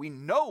 1:1. We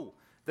know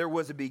there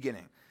was a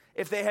beginning.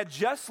 If they had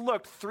just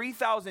looked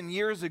 3,000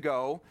 years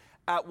ago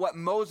at what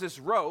Moses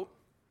wrote,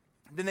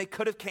 then they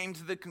could have came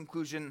to the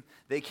conclusion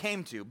they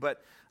came to.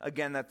 But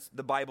again,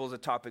 the Bible is a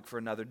topic for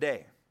another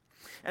day.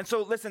 And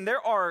so, listen,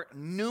 there are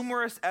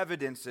numerous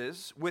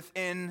evidences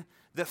within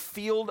the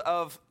field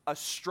of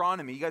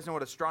astronomy. You guys know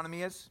what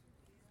astronomy is?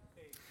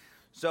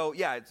 So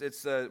yeah,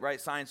 it's right,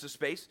 science of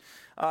space.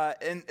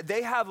 And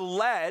they have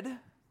led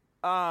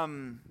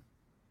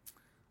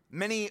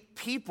many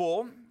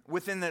people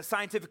within the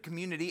scientific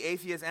community,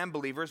 atheists and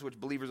believers, which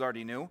believers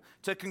already knew,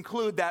 to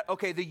conclude that,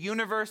 okay, the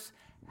universe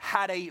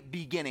had a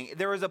beginning.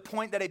 There was a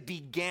point that it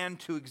began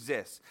to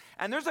exist.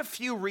 And there's a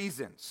few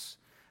reasons.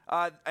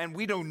 And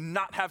we do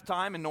not have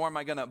time, and nor am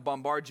I going to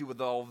bombard you with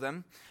all of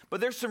them. But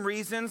there's some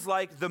reasons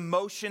like the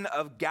motion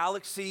of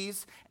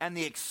galaxies and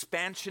the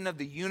expansion of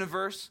the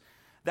universe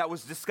that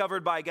was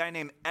discovered by a guy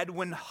named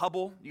Edwin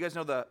Hubble. You guys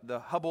know the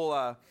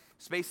Hubble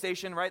space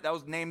station, right? That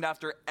was named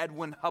after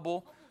Edwin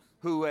Hubble,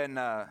 who in,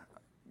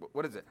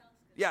 what is it?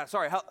 Yeah,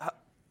 sorry,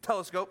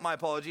 telescope, my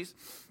apologies.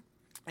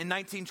 In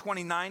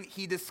 1929,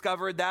 he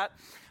discovered that.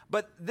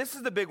 But this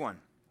is the big one.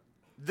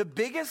 The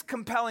biggest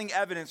compelling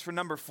evidence for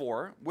number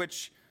 4,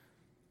 which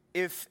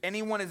if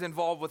anyone is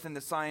involved within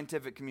the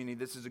scientific community,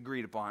 this is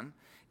agreed upon,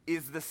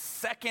 is the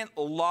second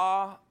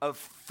law of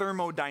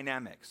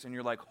thermodynamics. And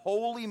you're like,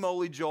 holy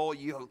moly, Joel,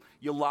 you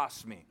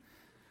lost me.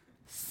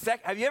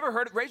 Have you ever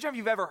heard, raise your hand if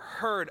you've ever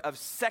heard of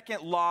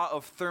second law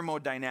of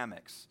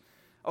thermodynamics.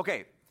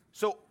 Okay,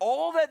 so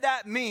all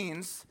that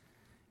means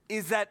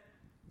is that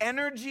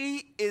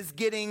energy is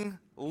getting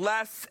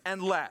less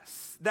and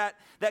less. That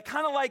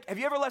kind of like, have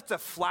you ever left a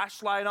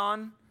flashlight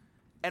on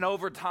and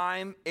over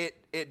time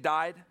it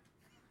died?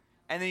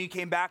 And then you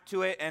came back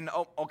to it and,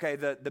 oh, okay,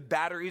 the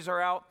batteries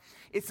are out.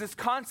 It's this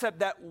concept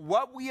that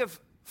what we have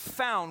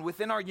found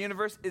within our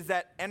universe is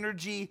that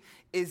energy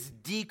is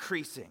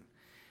decreasing.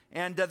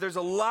 And there's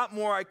a lot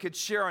more I could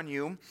share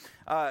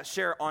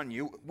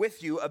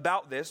with you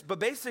about this. But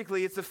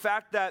basically, it's the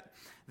fact that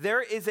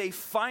there is a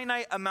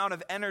finite amount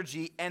of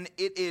energy, and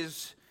it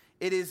is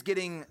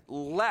getting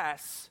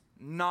less,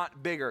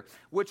 not bigger.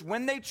 Which,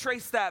 when they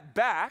trace that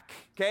back,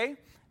 okay,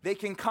 they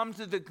can come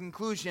to the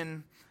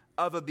conclusion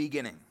of a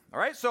beginning. All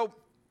right, so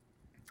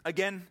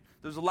again,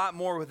 there's a lot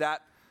more with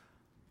that.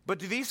 But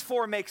do these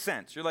 4 make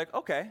sense? You're like,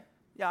 okay,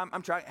 yeah,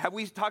 I'm trying. Have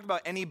we talked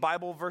about any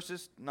Bible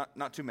verses?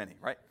 Not too many,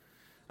 right?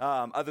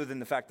 Other than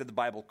the fact that the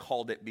Bible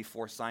called it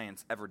before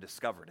science ever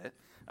discovered it,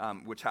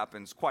 which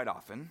happens quite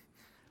often.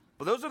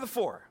 But those are the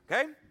 4,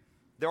 okay?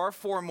 There are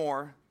 4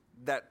 more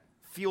that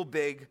feel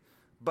big,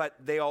 but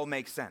they all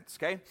make sense,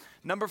 okay?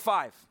 Number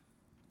 5,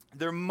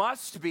 there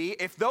must be,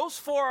 if those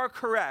 4 are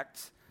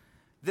correct,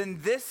 then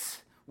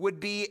this would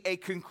be a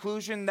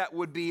conclusion that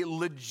would be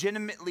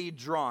legitimately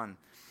drawn.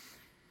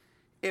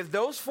 If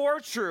those 4 are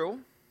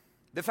true,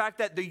 the fact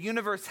that the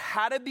universe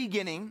had a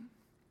beginning,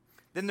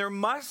 then there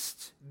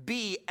must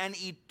be an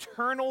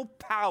eternal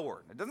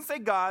power. It doesn't say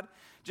God,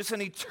 just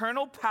an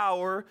eternal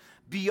power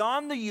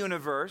beyond the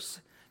universe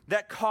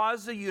that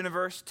caused the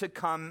universe to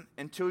come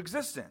into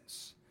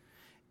existence.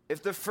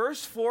 If the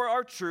first 4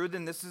 are true,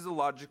 then this is a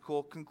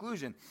logical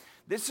conclusion.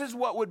 This is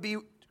what would be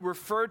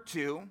referred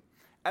to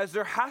as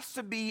there has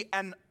to be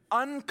an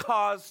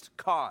uncaused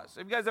cause.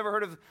 Have you guys ever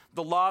heard of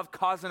the law of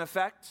cause and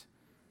effect?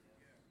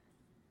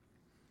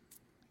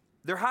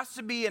 There has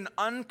to be an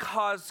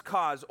uncaused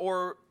cause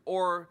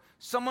or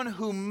someone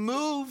who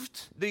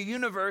moved the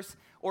universe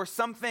or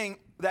something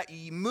that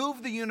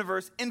moved the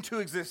universe into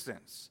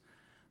existence.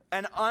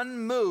 An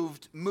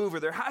unmoved mover.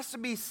 There has to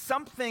be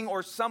something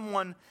or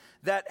someone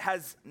that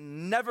has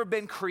never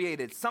been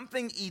created,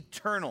 something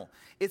eternal.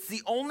 It's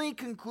the only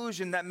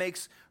conclusion that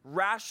makes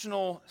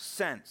rational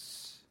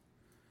sense.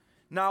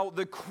 Now,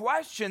 the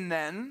question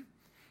then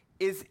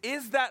is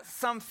that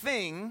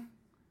something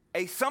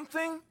a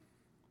something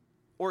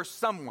or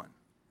someone?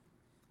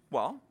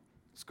 Well,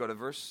 let's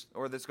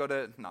go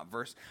to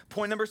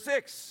point number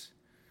 6.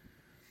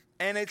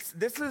 And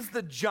this is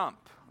the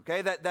jump,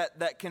 okay,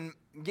 that can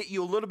get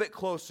you a little bit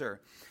closer.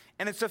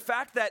 And it's the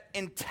fact that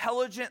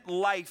intelligent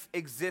life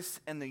exists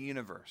in the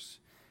universe.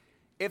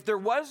 If there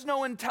was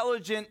no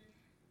intelligent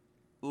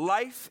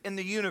life in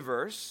the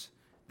universe,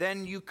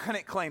 then you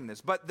couldn't claim this.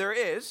 But there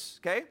is,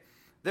 okay?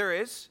 There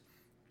is.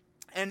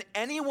 And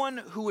anyone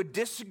who would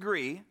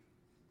disagree,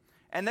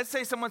 and let's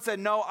say someone said,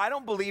 no, I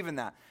don't believe in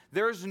that.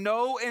 There's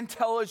no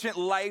intelligent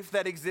life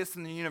that exists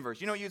in the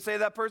universe. You know what you'd say to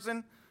that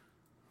person?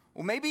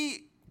 Well,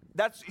 maybe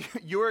that's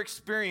your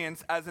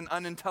experience as an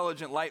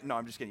unintelligent life. No,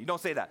 I'm just kidding. You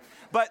don't say that.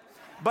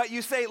 But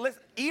you say,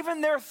 listen, even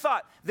their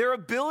thought, their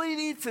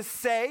ability to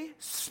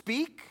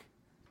speak,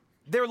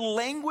 their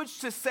language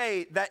to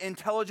say that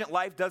intelligent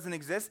life doesn't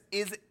exist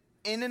is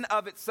in and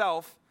of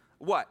itself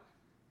what?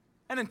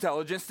 An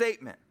intelligent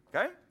statement,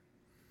 okay?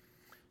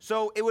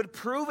 So it would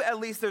prove at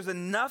least there's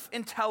enough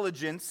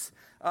intelligence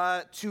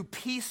to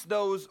piece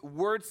those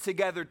words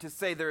together to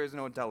say there is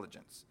no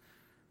intelligence.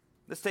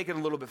 Let's take it a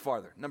little bit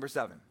farther. Number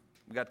 7.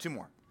 We got 2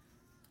 more.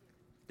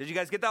 Did you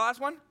guys get that last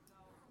one?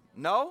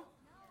 No?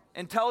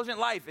 Intelligent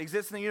life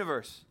exists in the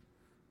universe.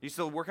 You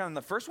still working on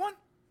the first one?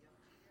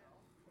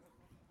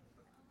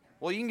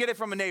 Well, you can get it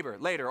from a neighbor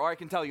later, or I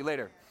can tell you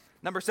later.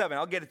 Number 7,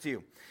 I'll get it to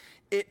you.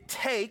 It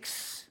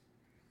takes,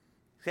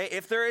 okay,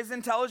 if there is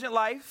intelligent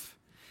life,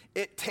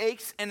 it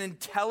takes an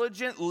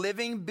intelligent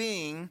living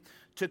being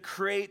to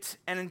create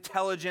an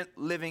intelligent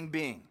living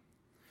being.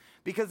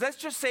 Because let's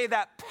just say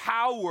that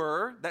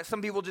power, that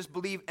some people just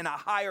believe in a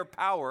higher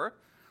power,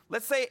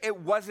 let's say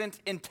it wasn't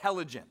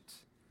intelligent.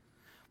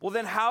 Well,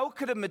 then how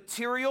could a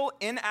material,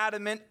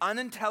 inanimate,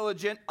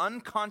 unintelligent,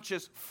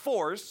 unconscious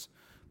force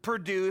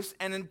produce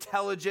an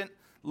intelligent,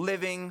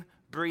 living,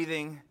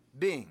 breathing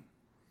being?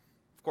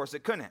 Of course,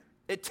 it couldn't.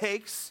 It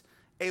takes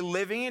a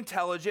living,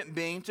 intelligent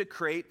being to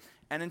create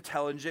an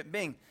intelligent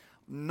being.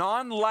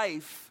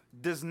 Non-life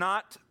does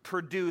not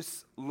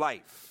produce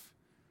life.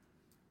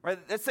 Right?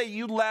 Let's say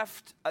you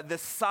left the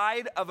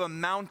side of a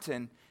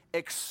mountain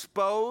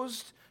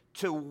exposed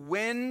to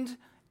wind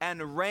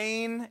and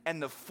rain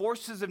and the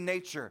forces of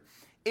nature.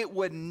 It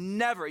would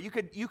never, you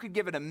could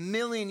give it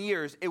 1,000,000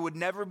 years, it would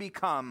never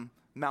become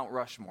Mount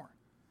Rushmore.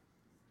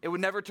 It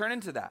would never turn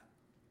into that.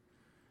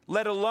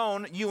 Let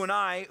alone you and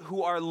I,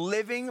 who are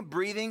living,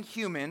 breathing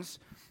humans.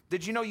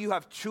 Did you know you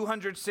have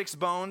 206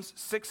 bones,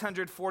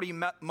 640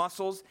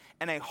 muscles,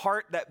 and a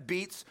heart that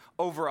beats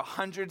over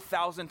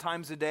 100,000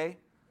 times a day?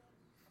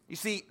 You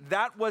see,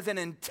 that was an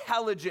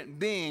intelligent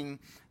being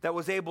that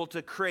was able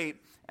to create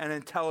an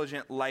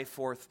intelligent life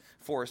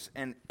force.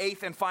 And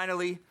eighth and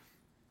finally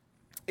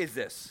is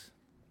this.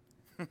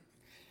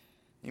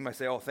 You might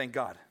say, oh, thank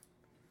God.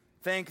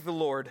 Thank the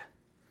Lord.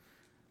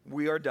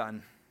 We are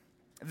done.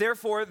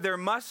 Therefore, there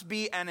must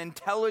be an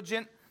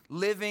intelligent,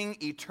 living,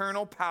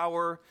 eternal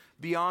power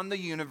beyond the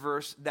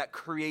universe that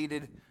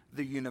created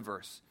the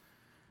universe.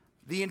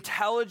 The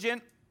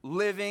intelligent,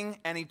 living,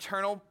 and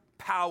eternal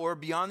power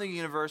beyond the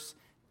universe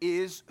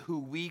is who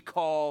we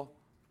call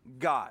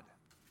God.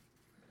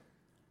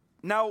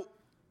 Now,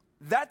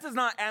 that does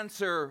not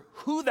answer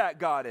who that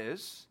God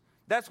is.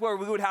 That's where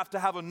we would have to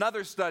have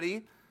another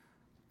study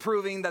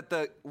proving that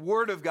the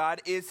Word of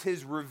God is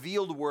His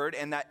revealed Word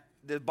and that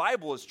the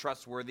Bible is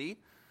trustworthy,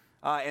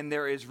 and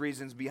there is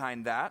reasons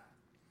behind that.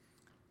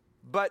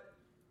 But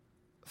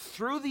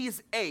through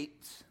these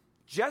 8,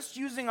 just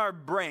using our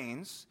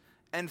brains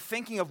and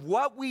thinking of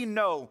what we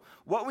know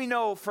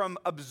from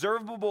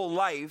observable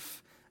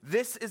life,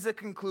 this is the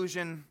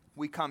conclusion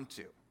we come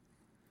to.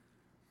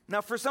 Now,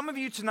 for some of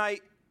you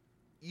tonight,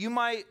 you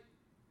might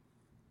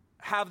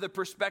have the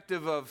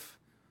perspective of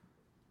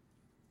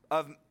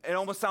it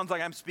almost sounds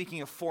like I'm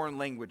speaking a foreign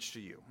language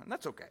to you, and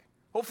that's okay.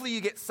 Hopefully you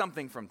get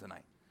something from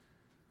tonight.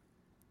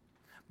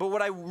 But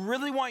what I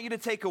really want you to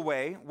take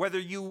away, whether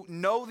you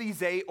know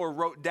these 8 or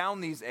wrote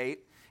down these 8,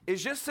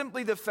 is just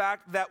simply the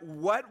fact that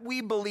what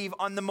we believe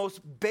on the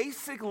most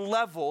basic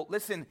level,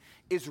 listen,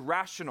 is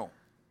rational.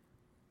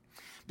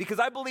 Because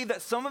I believe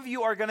that some of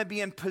you are going to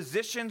be in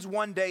positions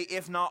one day,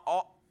 if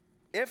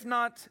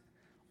not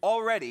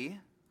already,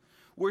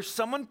 where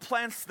someone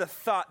plants the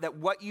thought that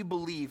what you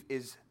believe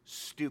is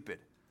stupid,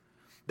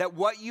 that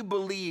what you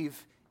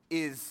believe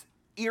is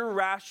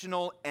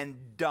irrational and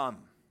dumb.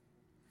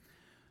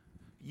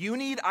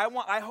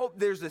 I hope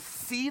there's a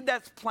seed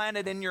that's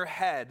planted in your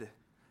head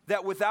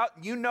that without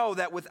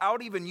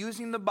even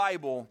using the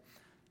Bible,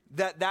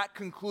 that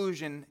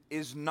conclusion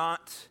is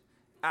not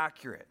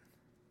accurate.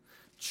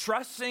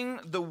 Trusting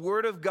the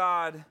Word of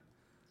God,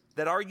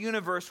 that our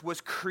universe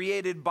was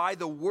created by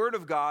the Word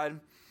of God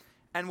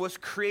and was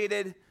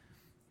created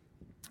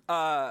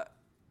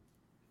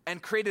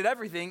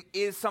everything,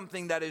 is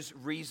something that is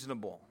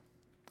reasonable.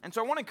 And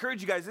so I want to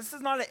encourage you guys, this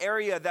is not an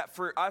area that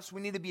for us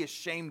we need to be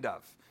ashamed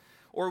of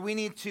or we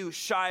need to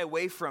shy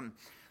away from.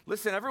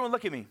 Listen, everyone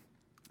look at me.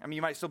 I mean,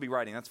 you might still be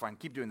writing. That's fine.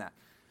 Keep doing that.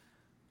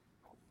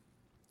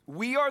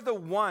 We are the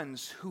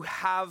ones who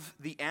have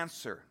the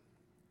answer.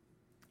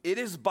 It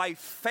is by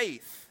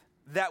faith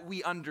that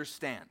we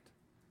understand.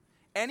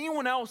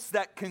 Anyone else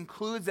that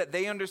concludes that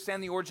they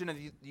understand the origin of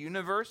the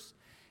universe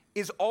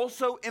is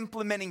also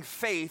implementing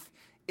faith.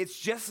 It's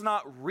just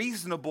not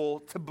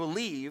reasonable to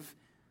believe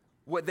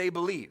what they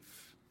believe.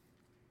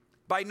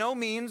 By no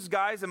means,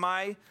 guys, am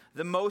I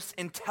the most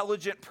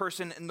intelligent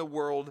person in the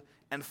world,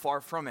 and far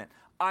from it.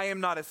 I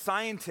am not a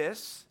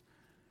scientist.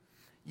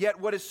 Yet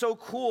what is so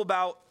cool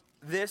about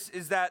this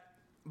is that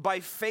by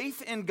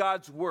faith in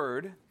God's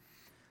word,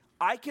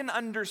 I can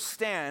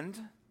understand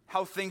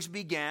how things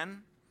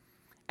began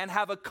and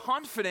have a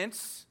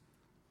confidence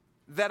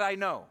that I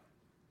know.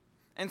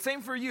 And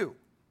same for you.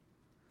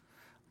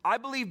 I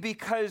believe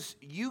because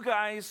you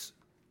guys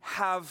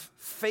have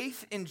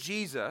faith in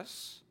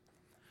Jesus,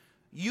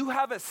 you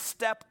have a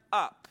step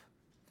up.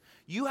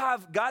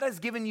 God has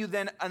given you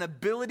then an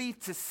ability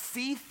to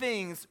see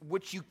things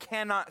which you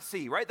cannot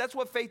see, right? That's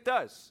what faith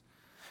does.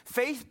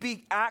 Faith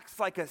acts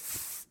like a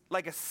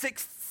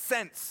sixth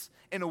sense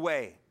in a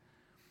way.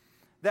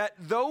 That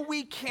though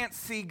we can't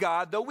see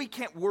God, though we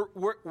can't,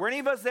 were any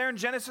of us there in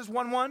Genesis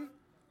 1:1?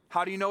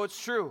 How do you know it's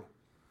true?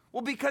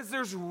 Well, because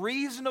there's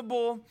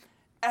reasonable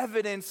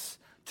evidence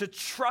to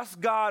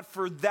trust God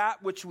for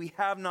that which we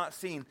have not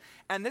seen.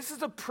 And this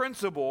is a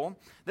principle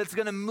that's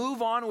going to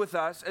move on with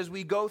us as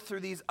we go through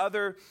these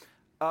other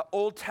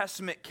Old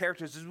Testament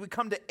characters, as we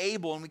come to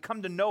Abel and we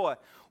come to Noah.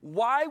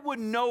 Why would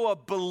Noah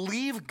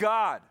believe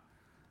God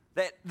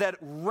that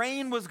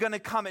rain was going to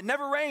come? It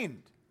never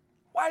rained.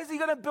 Why is he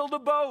going to build a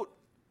boat?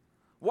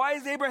 Why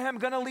is Abraham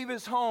going to leave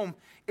his home?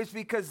 It's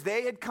because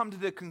they had come to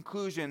the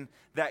conclusion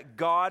that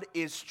God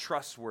is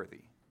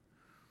trustworthy.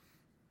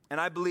 And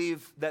I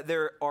believe that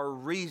there are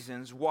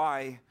reasons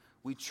why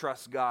we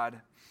trust God.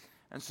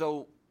 And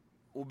so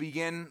we'll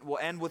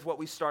end with what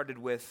we started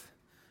with.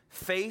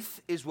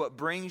 Faith is what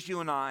brings you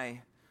and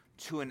I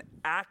to an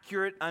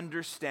accurate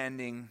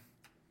understanding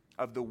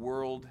of the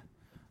world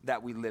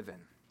that we live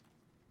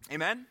in.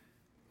 Amen?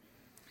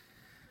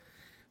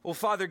 Well,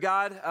 Father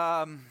God,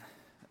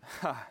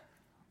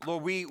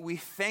 Lord, we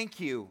thank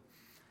you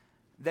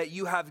that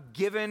you have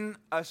given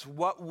us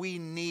what we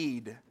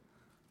need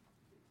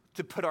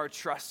to put our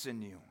trust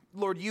in you.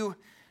 Lord, you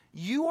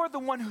are the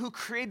one who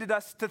created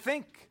us to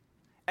think,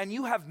 and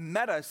you have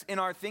met us in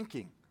our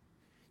thinking.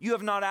 You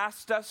have not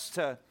asked us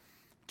to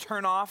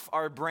turn off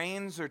our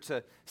brains or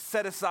to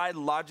set aside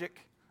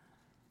logic.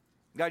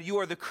 God, you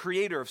are the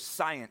creator of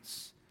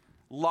science,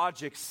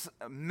 logic,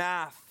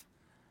 math,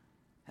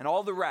 and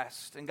all the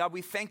rest. And God,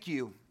 we thank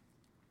you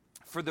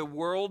for the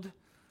world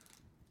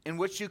in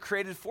which you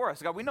created for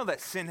us. God, we know that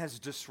sin has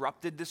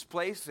disrupted this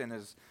place and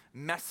has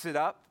messed it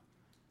up.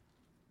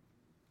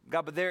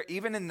 God, but there,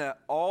 even in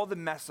all the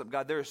mess up,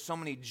 God, there are so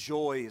many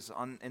joys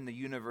in the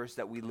universe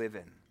that we live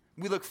in.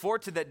 We look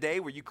forward to that day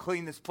where you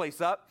clean this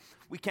place up.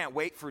 We can't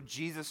wait for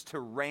Jesus to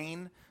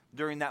reign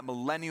during that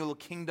millennial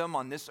kingdom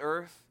on this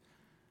earth,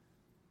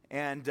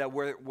 and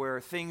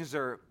where things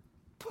are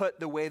put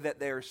the way that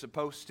they are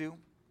supposed to.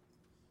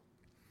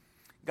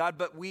 God,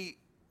 but we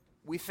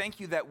thank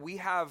you that we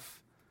have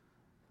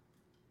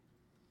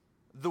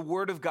the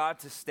Word of God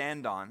to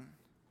stand on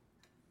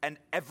and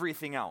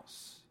everything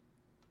else.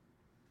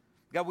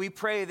 God, we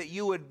pray that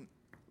you would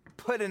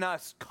put in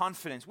us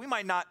confidence. We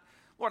might not,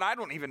 Lord,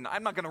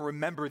 I'm not going to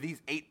remember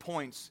these 8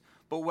 points,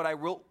 but what I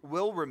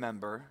will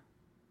remember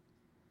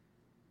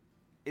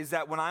is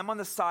that when I'm on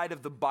the side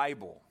of the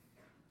Bible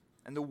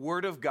and the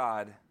Word of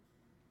God,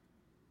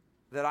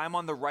 that I'm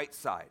on the right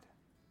side.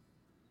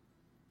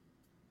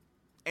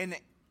 And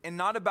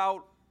not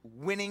about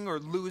winning or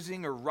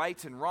losing or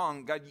right and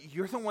wrong. God,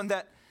 you're the one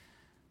that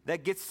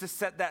gets to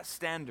set that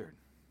standard.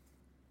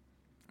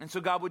 And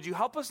so, God, would you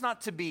help us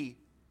not to be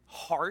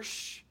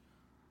harsh?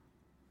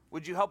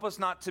 Would you help us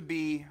not to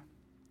be,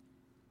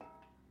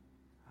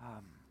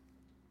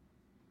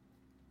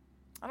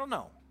 I don't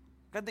know.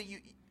 God, that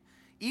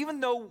even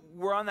though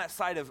we're on that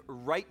side of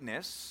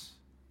rightness,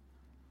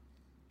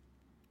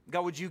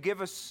 God, would you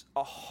give us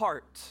a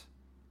heart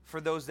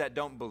for those that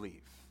don't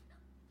believe?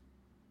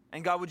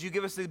 And God, would you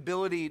give us the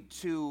ability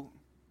to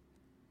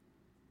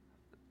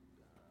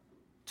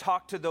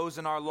talk to those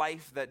in our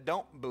life that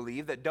don't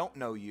believe, that don't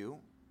know you?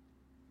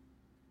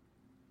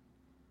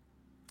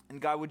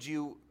 And God, would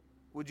you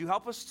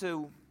help us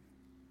to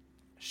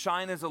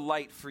shine as a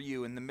light for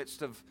you in the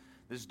midst of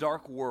this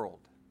dark world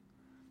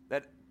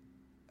that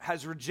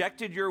has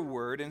rejected your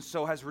word and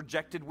so has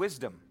rejected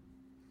wisdom,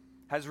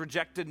 has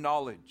rejected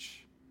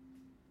knowledge.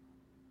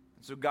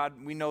 And so God,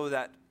 we know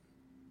that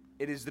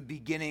it is the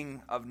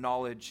beginning of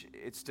knowledge.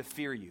 It's to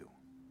fear you.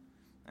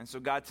 And so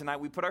God, tonight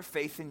we put our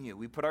faith in you.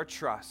 We put our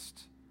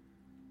trust.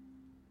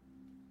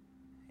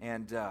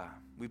 And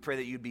we pray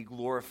that you'd be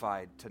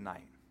glorified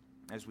tonight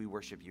as we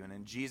worship you. And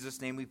in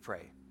Jesus' name we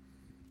pray.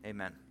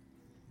 Amen.